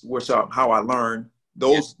paints, which how I learned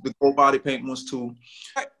those, the gold body paint ones too.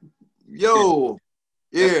 Yo,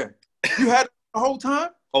 yeah, you had it the whole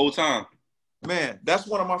time. Whole time, man. That's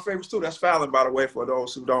one of my favorites too. That's Fallon, by the way, for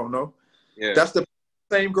those who don't know. Yeah, that's the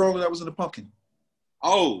same girl that was in the pumpkin.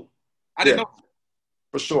 Oh, I didn't know.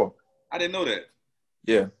 For sure, I didn't know that.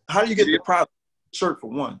 Yeah. How do you get the product shirt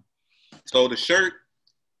for one? So the shirt,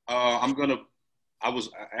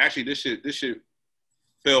 this shit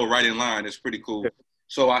fell right in line. It's pretty cool.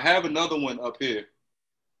 So I have another one up here.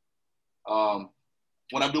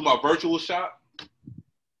 When I do my virtual shop.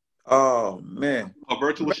 Oh man. A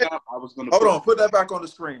virtual shop, I was gonna put that back on the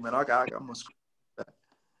screen, man. I'm gonna screen that.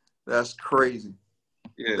 That's crazy.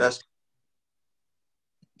 Yeah.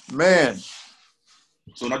 Man.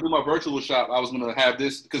 So when I do my virtual shop, I was gonna have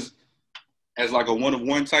this because as like a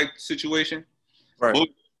one-of-one type situation. Right. But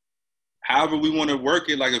however we want to work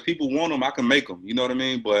it, like if people want them, I can make them. You know what I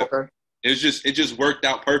mean? But it just worked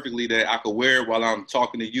out perfectly that I could wear it while I'm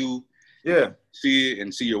talking to you. Yeah. See it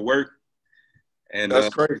and see your work. And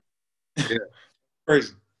that's crazy. Yeah.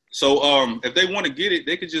 Crazy. So if they want to get it,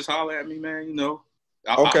 they could just holler at me, man.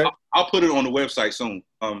 I'll put it on the website soon.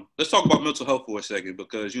 Let's talk about mental health for a second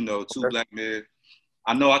because two black men.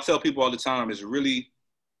 I know I tell people all the time it's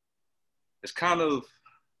kind of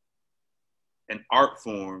an art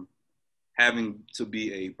form having to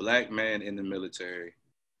be a black man in the military,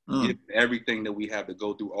 given everything that we have to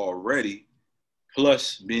go through already,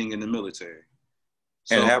 plus being in the military.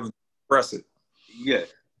 And having to express it. Yeah.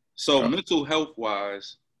 So mental health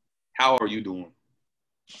wise, how are you doing?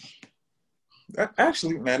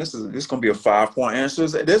 Actually, man, this is going to be a 5-point answer.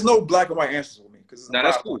 There's no black and white answers with me.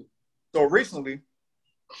 That's cool. So recently,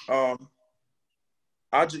 you're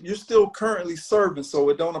still currently serving, so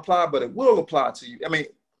it don't apply, but it will apply to you. I mean,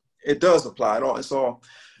 it does apply.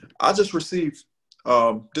 I just received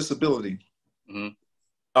disability.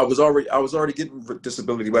 I was already getting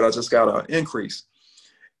disability, but I just got an increase,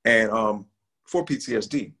 and for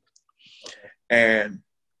PTSD. And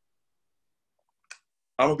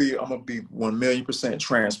I'm gonna be 1,000,000%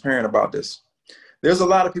 transparent about this. There's a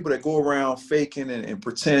lot of people that go around faking and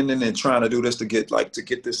pretending and trying to do this to get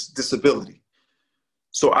this disability.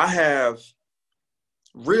 So I have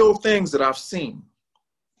real things that I've seen,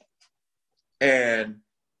 and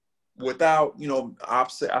without, I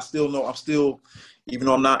still know, even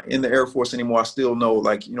though I'm not in the Air Force anymore, I still know,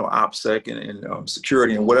 like, OPSEC and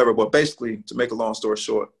security and whatever. But basically, to make a long story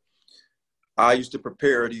short, I used to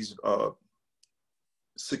prepare these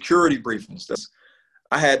security briefings.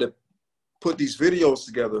 I had to put these videos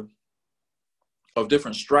together of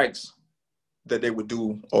different strikes that they would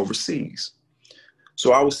do overseas.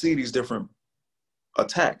 So I would see these different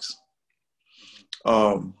attacks.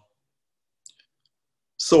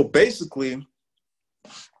 So basically,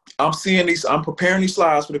 I'm preparing these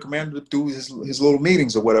slides for the commander to do his little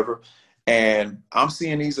meetings or whatever. And I'm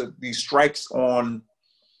seeing these strikes on,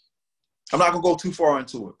 I'm not gonna go too far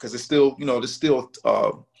into it because it's still, there's still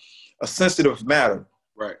a sensitive matter.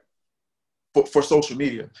 Right. For social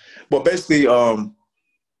media. But basically,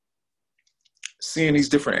 seeing these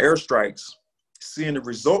different airstrikes, seeing the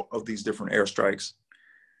result of these different airstrikes,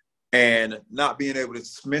 and not being able to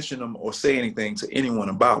mention them or say anything to anyone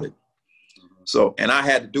about it. So, and I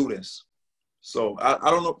had to do this. So I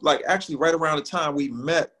don't know, like, actually right around the time we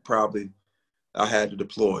met, probably I had to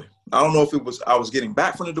deploy. I don't know if I was getting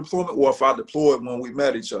back from the deployment or if I deployed when we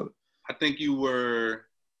met each other. I think you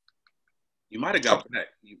might have got back.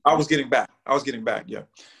 I was getting back, yeah.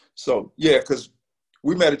 So, yeah, because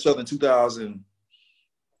we met each other in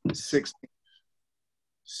 2016.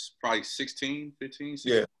 Probably 16, 15?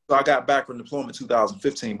 16. Yeah, so I got back from deployment in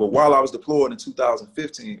 2015. But while I was deployed in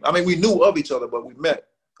 2015, I mean, we knew of each other, but we met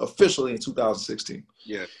officially in 2016.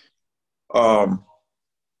 Yeah.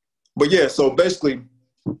 But yeah, so basically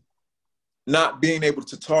not being able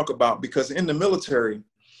to talk about, because in the military,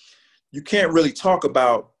 you can't really talk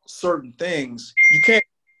about certain things. You can't,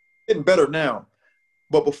 getting better now,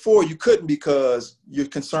 but before you couldn't because you're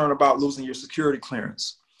concerned about losing your security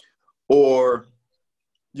clearance, or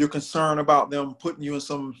you're concerned about them putting you in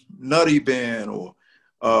some nutty bin, or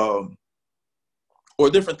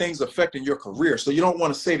different things affecting your career. So you don't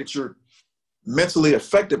want to say that you're mentally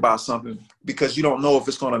affected by something because you don't know if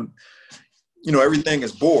it's going to, everything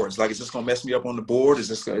is boards. Like, is this going to mess me up on the board? Is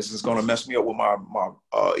this going to mess me up with my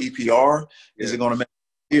EPR? Yeah. Is it going to mess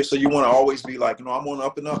me here? So you want to always be like, I'm on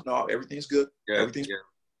up and up. No, everything's good. Yeah. Everything's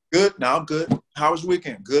good. Now I'm good. How was your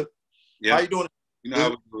weekend? Good. Yeah. How you doing?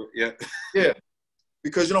 How was yeah. Yeah.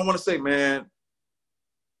 Because you don't want to say, man,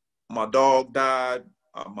 my dog died.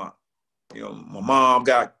 My mom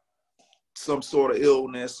got some sort of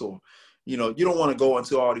illness, or, you don't want to go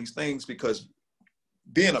into all these things, because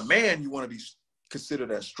being a man, you want to be considered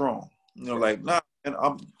as strong. Like, nah, and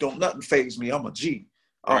don't nothing faze me. I'm a G.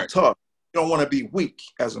 I'm tough. You don't want to be weak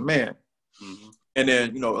as a man. Mm-hmm. And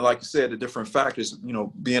then, like you said, the different factors,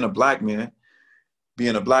 being a black man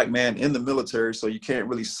in the military, so you can't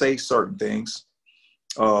really say certain things,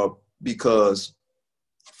 because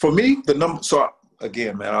for me,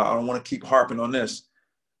 again, man, I don't want to keep harping on this,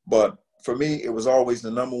 but for me, it was always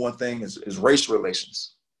the number one thing is race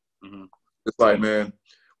relations. Mm-hmm. It's like, man,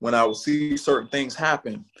 when I would see certain things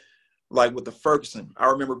happen, like with the Ferguson, I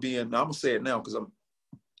remember I'm gonna say it now because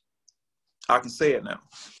I can say it now.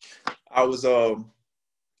 I was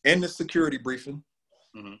in the security briefing,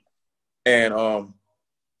 mm-hmm. and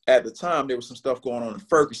at the time there was some stuff going on in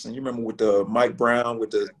Ferguson. You remember with the Mike Brown,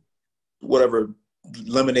 with the whatever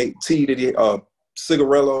lemonade tea that he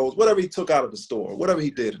cigarillos, whatever he took out of the store, whatever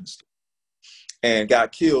he did in the store, and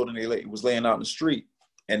got killed, and he was laying out in the street.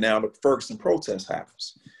 And now the Ferguson protest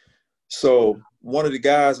happens. So one of the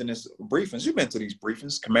guys in this briefings, you've been to these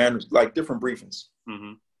briefings, commanders, like different briefings.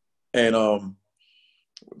 Mm-hmm. And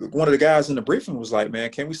one of the guys in the briefing was like, man,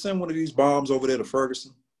 can we send one of these bombs over there to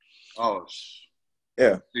Ferguson? Oh,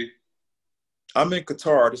 yeah. I'm in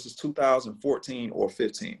Qatar. This is 2014 or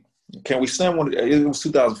 15. Can we send one? It was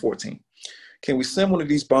 2014. Can we send one of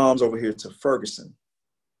these bombs over here to Ferguson?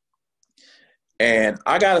 And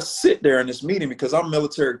I got to sit there in this meeting because I'm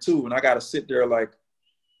military too. And I got to sit there like.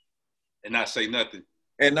 And not say nothing.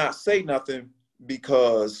 And not say nothing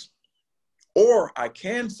because, or I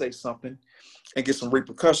can say something and get some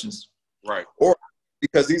repercussions. Right. Or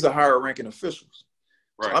because these are higher ranking officials.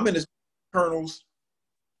 Right. So I'm in this colonels,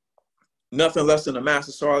 nothing less than a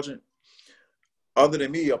master sergeant, other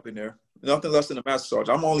than me up in there, nothing less than a master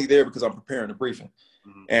sergeant. I'm only there because I'm preparing the briefing.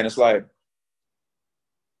 Mm-hmm. And it's like,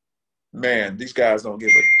 man, these guys don't give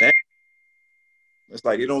a damn. It's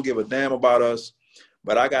like they don't give a damn about us,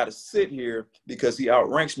 but I got to sit here because he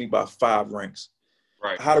outranks me by 5 ranks.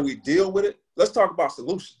 Right. How do we deal with it? Let's talk about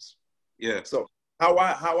solutions. Yeah. So how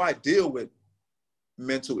I deal with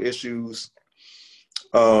mental issues.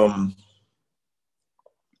 That's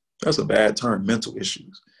a bad term, mental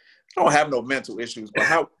issues. I don't have no mental issues, but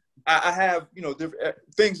how I have, you know, different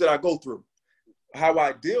things that I go through. How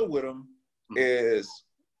I deal with them is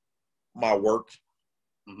my work,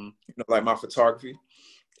 you know, like my photography.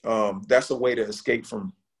 That's a way to escape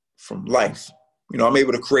from life. You know, I'm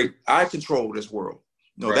able to create. I control this world.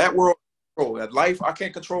 You know, that world, that life. I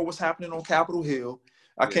can't control what's happening on Capitol Hill.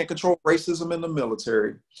 I can't control racism in the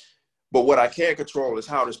military. But what I can control is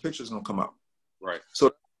how this picture is going to come out. Right.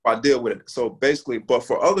 So I deal with it. So basically, but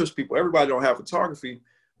for others people, everybody don't have photography,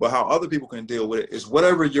 but how other people can deal with it is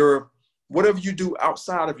whatever you do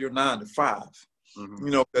outside of your 9 to 5. You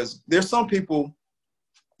know, because there's some people,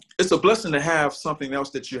 it's a blessing to have something else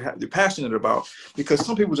that you're passionate about, because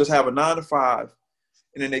some people just have a 9 to 5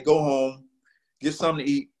 and then they go home, get something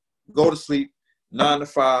to eat, go to sleep, 9 to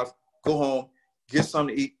 5, go home, get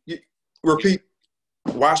something to eat, repeat,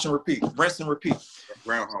 wash and repeat, rinse and repeat.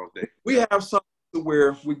 Groundhog Day. We have something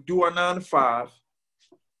where we do our 9 to 5,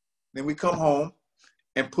 then we come home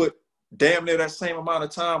and put damn near that same amount of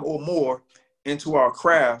time or more into our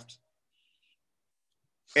craft,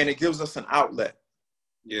 and it gives us an outlet.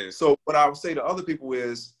 Yeah. So what I would say to other people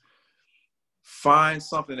is find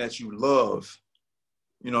something that you love,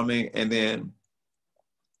 you know what I mean? And then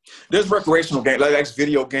there's recreational games, like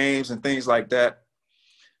video games and things like that.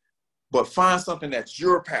 But find something that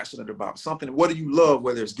you're passionate about. Something, what do you love?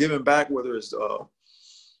 Whether it's giving back, whether it's,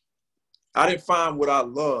 I didn't find what I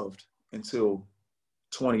loved until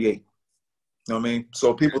 28. You know what I mean?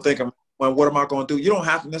 So people think, well, what am I going to do? You don't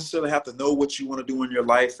have to necessarily have to know what you want to do in your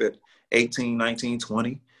life at 18, 19,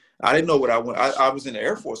 20. I didn't know what I want. I was in the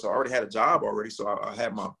Air Force. So I already had a job already. So I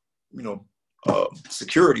had my, you know,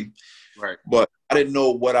 security. Right. But I didn't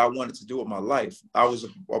know what I wanted to do with my life. I was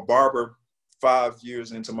a barber 5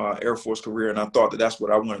 years into my Air Force career, and I thought that that's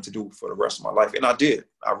what I wanted to do for the rest of my life. And I did.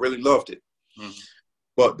 I really loved it.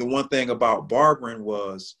 But the one thing about barbering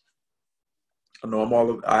was,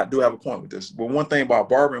 I do have a point with this, but one thing about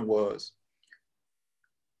barbering was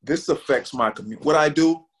this affects my community. What I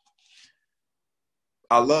do,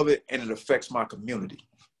 I love it, and it affects my community.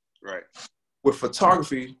 Right. With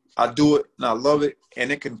photography, I do it, and I love it,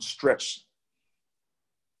 and it can stretch.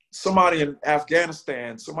 Somebody in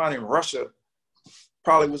Afghanistan, somebody in Russia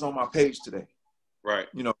probably was on my page today. Right.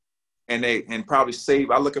 You know, and probably save.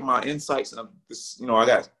 I look at my insights, and you know, I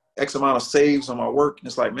got X amount of saves on my work, and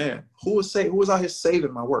it's like, man, who is out here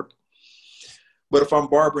saving my work? But if I'm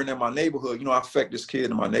barbering in my neighborhood, you know, I affect this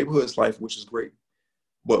kid in my neighborhood's life, which is great.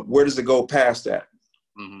 But where does it go past that?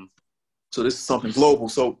 So this is something global.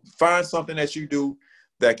 So find something that you do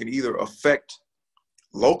that can either affect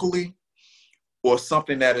locally or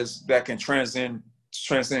something that can transcend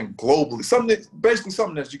globally.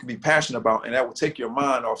 Something that you can be passionate about, and that will take your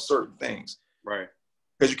mind off certain things. Right.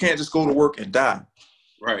 Because you can't just go to work and die.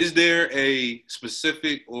 Right. Is there a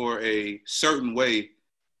specific or a certain way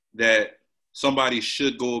that somebody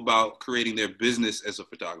should go about creating their business as a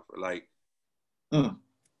photographer? Like,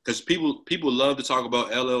 because people love to talk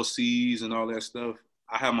about LLCs and all that stuff.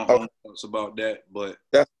 I have my own thoughts about that, but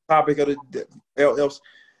that's the topic of the LLC.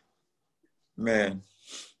 Man,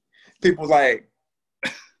 people like,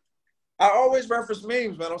 I always reference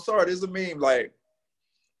memes, man. I'm sorry, there's a meme like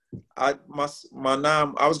I was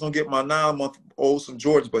gonna get my 9-month-old some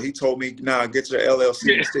Jordans, but he told me, nah, get your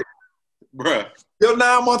LLC instead. Bruh. Your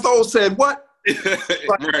 9-month-old said what?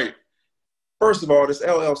 Right. First of all, this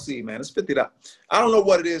LLC, man, it's $50. I don't know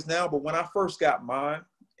what it is now, but when I first got mine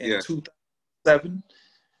in 2007,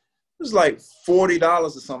 it was like $40 or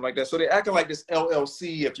something like that. So they're acting like this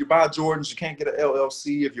LLC. If you buy Jordans, you can't get an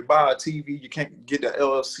LLC. If you buy a TV, you can't get the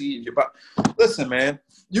LLC. Listen, man,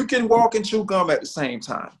 you can walk and chew gum at the same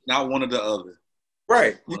time. Not one or the other.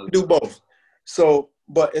 Right. You can do both. So,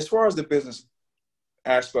 but as far as the business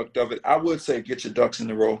aspect of it, I would say get your ducks in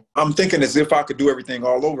a row. I'm thinking as if I could do everything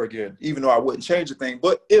all over again, even though I wouldn't change a thing.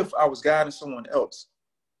 But if I was guiding someone else,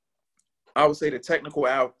 I would say the technical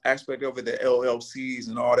aspect of it, the LLCs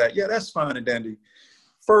and all that, yeah, that's fine and dandy.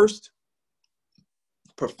 First,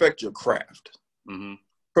 perfect your craft.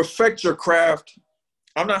 Perfect your craft.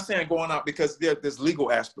 I'm not saying going out because there's legal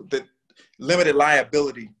aspect, the limited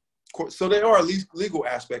liability. So there are legal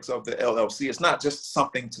aspects of the LLC. It's not just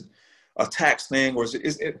something a tax thing, or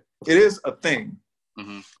it is a thing.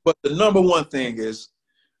 But the number one thing is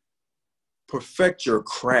perfect your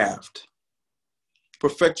craft.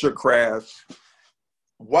 Perfect your craft.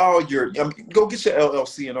 while you're, I mean, go get your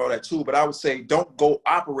LLC and all that too, but I would say don't go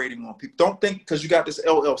operating on people. Don't think because you got this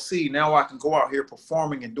LLC, now I can go out here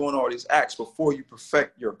performing and doing all these acts before you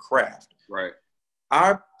perfect your craft. Right.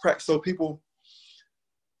 So people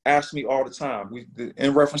ask me all the time,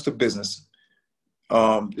 in reference to business,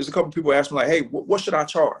 there's a couple of people ask me like, hey, what should I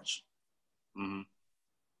charge? Mm-hmm.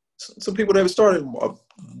 Some people that started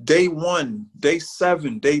day 1, day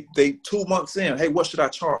 7, day 2 months in, hey, what should I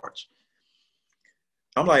charge?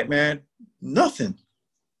 I'm like, man, nothing.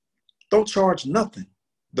 Don't charge nothing.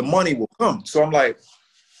 The money will come. So I'm like,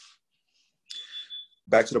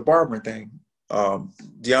 back to the barbering thing.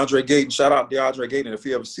 DeAndre Gayton, shout out DeAndre Gayton if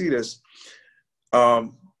you ever see this. I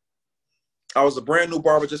was a brand new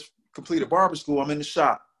barber, just completed barber school. I'm in the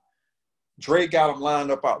shop. Dre got him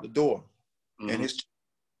lined up out the door. Mm-hmm. And he's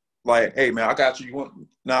like, hey, man, I got you. You want?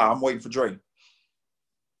 Nah, I'm waiting for Dre.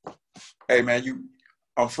 Hey, man,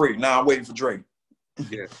 I'm free. Nah, I'm waiting for Dre.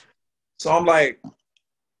 Yeah. So I'm like,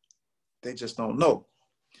 they just don't know.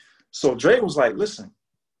 So Dre was like, listen,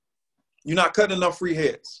 you're not cutting enough free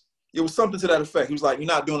heads. It was something to that effect. He was like, you're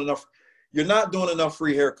not doing enough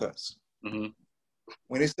free haircuts. Mm-hmm.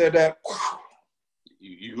 When he said that,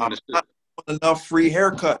 you I'm not doing enough free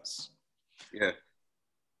haircuts. Yeah.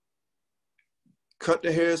 Cut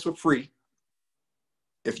the hairs for free.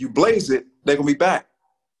 If you blaze it, they're gonna be back.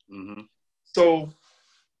 Mm-hmm. So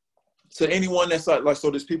to anyone that's like,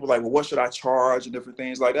 so there's people like, well, what should I charge and different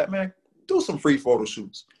things like that, man, do some free photo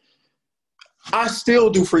shoots. I still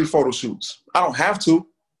do free photo shoots. I don't have to,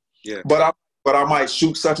 yeah, but I might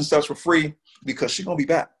shoot such and such for free because she's gonna be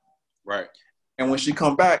back. Right. And when she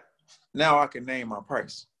come back, now I can name my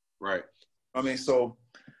price. Right. I mean, so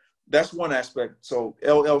that's one aspect. So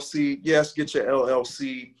LLC, yes, get your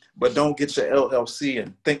LLC, but don't get your LLC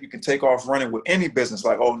and think you can take off running with any business.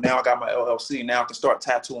 Like, oh, now I got my LLC. Now I can start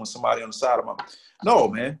tattooing somebody on the side of my. No,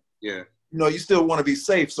 man. Yeah. You know, you still want to be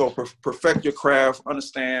safe. So perfect your craft.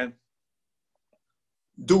 Understand.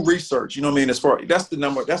 Do research. You know what I mean? As far that's the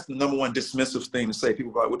number one dismissive thing to say.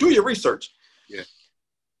 People are like, well, do your research. Yeah.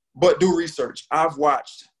 But do research. I've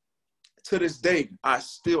watched to this day. I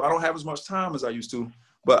don't have as much time as I used to.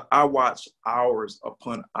 But I watched hours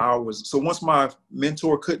upon hours. So once my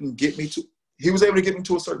mentor couldn't get me to, he was able to get me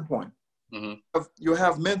to a certain point. Mm-hmm. You'll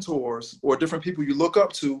have mentors or different people you look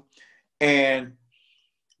up to, and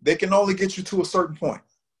they can only get you to a certain point.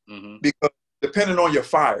 Mm-hmm. Because depending on your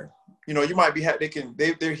fire, you know, you might be,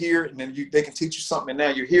 they're here and then they can teach you something and now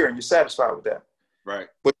you're here and you're satisfied with that. Right.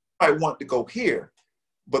 But you might want to go here,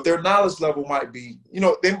 but their knowledge level might be, you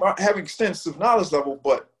know, they might have extensive knowledge level,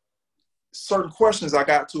 but certain questions I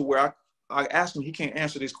got to where I asked him, he can't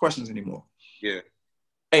answer these questions anymore. Yeah.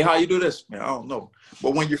 Hey, how you do this? Man, I don't know.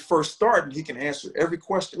 But when you're first starting, he can answer every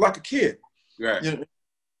question like a kid. Right. You know,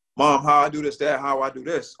 Mom, how I do this, Dad, how I do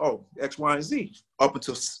this? Oh, X, Y, and Z. Up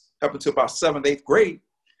until about 7th, 8th grade.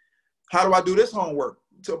 How do I do this homework?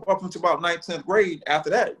 Up until about 9th, 10th grade. After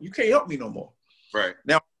that, you can't help me no more. Right.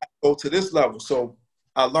 Now I go to this level. So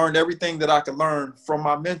I learned everything that I could learn from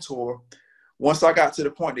my mentor. Once I got to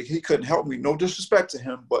the point that he couldn't help me, no disrespect to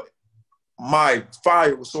him, but my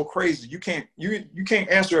fire was so crazy. You can't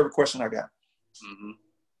answer every question I got. Mm-hmm.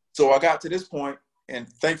 So I got to this point, and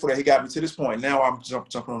thankful that he got me to this point. Now I'm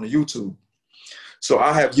jumping on the YouTube. So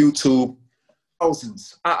I have YouTube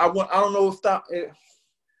thousands. I don't know if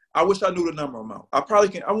I wish I knew the number amount. I probably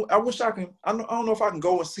can. I wish I can. I don't know if I can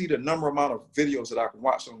go and see the number amount of videos that I can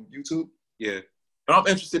watch on YouTube. Yeah. But I'm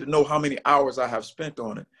interested to know how many hours I have spent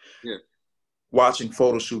on it. Yeah. Watching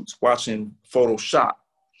photo shoots, watching Photoshop,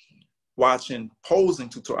 watching posing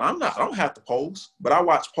tutorials. I don't have to pose, but I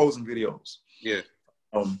watch posing videos. Yeah.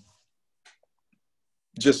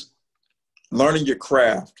 Just learning your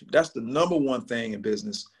craft. That's the number one thing in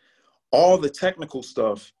business. All the technical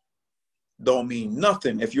stuff don't mean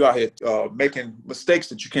nothing if you're out here making mistakes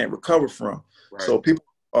that you can't recover from. Right. So people,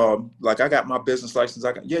 like I got my business license.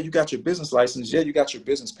 Yeah, you got your business license. Yeah, you got your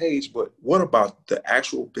business page. But what about the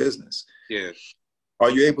actual business? Yeah. Are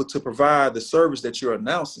you able to provide the service that you're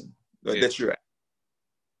announcing? Yeah.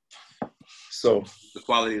 So the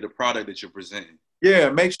quality of the product that you're presenting.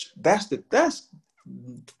 Yeah, that's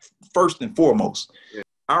first and foremost. Yeah.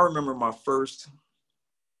 I remember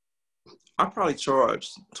I probably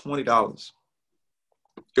charged $20.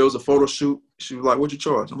 It was a photo shoot. She was like, "What'd you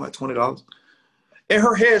charge?" I'm like, $20. In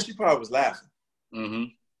her head, she probably was laughing. Mm-hmm.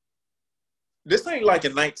 This ain't like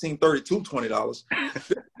in 1932, $20.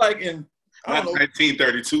 Like in, I don't know.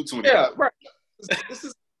 1932, $20. Yeah, right. This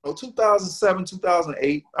is 2007,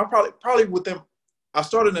 2008. I'm probably within I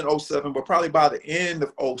started in '07, but probably by the end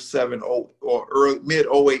of '07 or early mid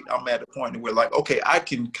 '08, I'm at the point where like, okay, I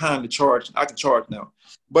can kind of charge. I can charge now,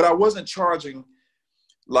 but I wasn't charging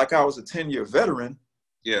like I was a 10-year veteran.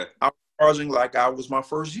 Yeah, I was charging like I was my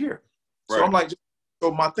first year. right. So I'm like,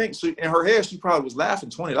 so my thing. So in her head, she probably was laughing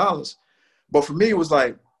 $20, but for me, it was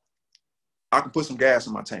like I can put some gas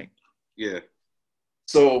in my tank. Yeah.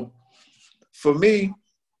 So for me,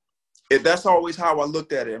 that's always how I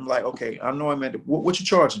looked at it. I'm like, okay, I know I'm at what you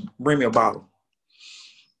charging? Bring me a bottle.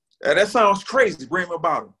 And that sounds crazy. Bring me a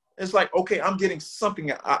bottle. It's like, okay, I'm getting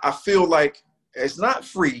something. I feel like it's not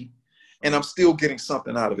free, and I'm still getting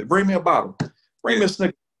something out of it. Bring me a bottle. Bring me a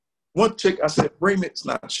Snickers. One chick, I said, bring me, it's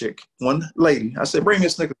not a chick. One lady, I said, bring me a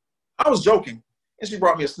Snickers. I was joking, and she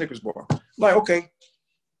brought me a Snickers bar. I'm like, okay,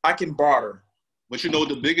 I can barter. But you know,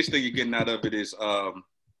 the biggest thing you're getting out of it is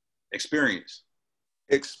experience.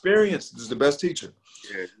 Experience is the best teacher.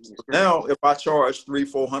 Yeah. So now, if I charge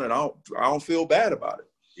 $300-400, I don't feel bad about it.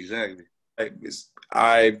 Exactly. Like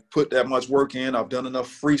I put that much work in. I've done enough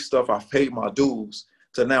free stuff. I've paid my dues.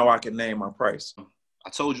 So now I can name my price. I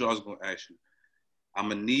told you I was going to ask you. I'm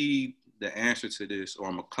going to need the answer to this, or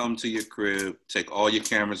I'm going to come to your crib, take all your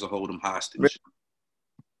cameras and hold them hostage.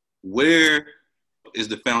 Where is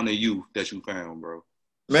the fountain of youth that you found, bro?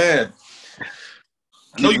 Man.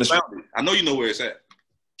 I know you found it. I know you know where it's at.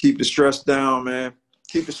 Keep the stress down, man.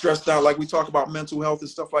 Keep the stress down. Like we talk about mental health and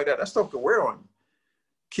stuff like that. That stuff can wear on you.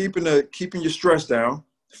 Keeping your stress down.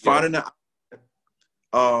 Finding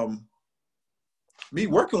out. Me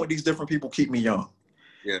working with these different people keep me young.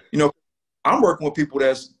 Yeah. You know, I'm working with people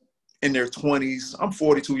that's in their 20s. I'm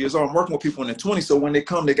 42 years old. I'm working with people in their 20s. So when they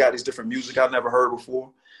come, they got this different music I never heard before.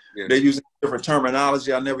 Yeah. They're using different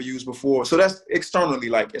terminology I never used before. So that's externally,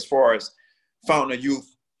 like as far as fountain of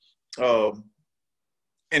youth,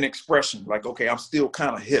 an expression. Like, okay, I'm still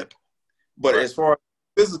kind of hip. But as far as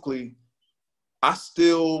physically, I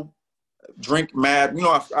still drink mad. You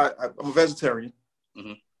know, I'm a vegetarian.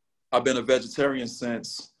 Mm-hmm. I've been a vegetarian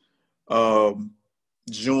since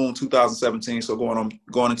June 2017. So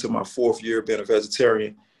going into my 4th year being a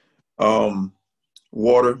vegetarian.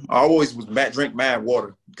 Water. I always drink mad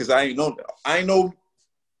water because I ain't know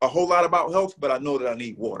a whole lot about health, but I know that I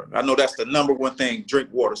need water. I know that's the number one thing. Drink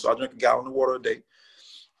water. So I drink a gallon of water a day.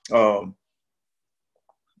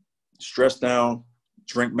 Stress down.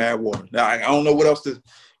 Drink mad water. Now I don't know what else to.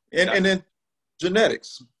 And then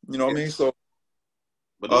genetics. You know what I mean? So.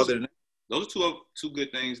 But those are two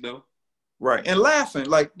good things, though. Right. And laughing,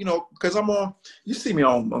 like, you know, because you see me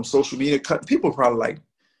on social media, people are probably like,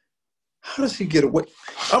 how does he get away?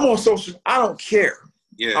 I'm on social, I don't care.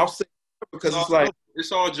 Yeah. I'll say because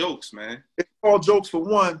it's all jokes, man. It's all jokes for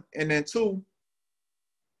one. And then two,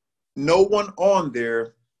 no one on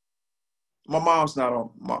there, my mom's not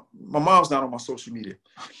on my social media.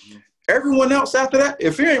 Mm-hmm. Everyone else after that,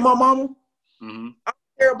 if it ain't my mama, mm-hmm. I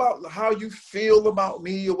care about how you feel about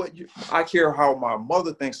me or I care how my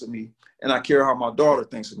mother thinks of me, and I care how my daughter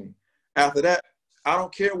thinks of me. After that, I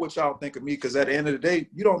don't care what y'all think of me, because at the end of the day,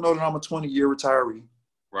 you don't know that I'm a 20-year retiree.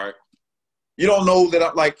 Right. You don't know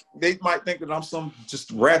that they might think that I'm some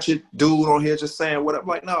just ratchet dude on here just saying what I'm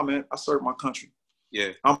like, no, man, I serve my country. Yeah.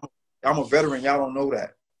 I'm a veteran. Y'all don't know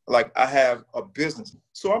that. Like, I have a business.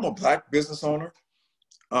 So I'm a Black business owner.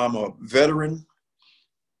 I'm a veteran.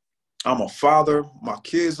 I'm a father. My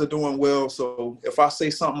kids are doing well. So if I say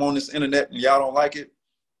something on this internet and y'all don't like it,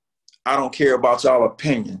 I don't care about y'all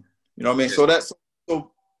opinion. You know what I mean? Yeah.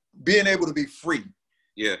 So being able to be free.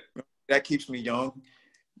 Yeah. That keeps me young.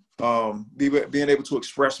 Being able to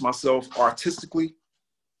express myself artistically,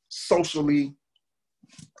 socially,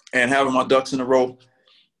 and having my ducks in a row.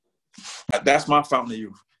 That's my fountain of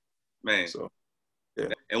youth. Man. So, yeah.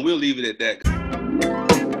 And we'll leave it at that.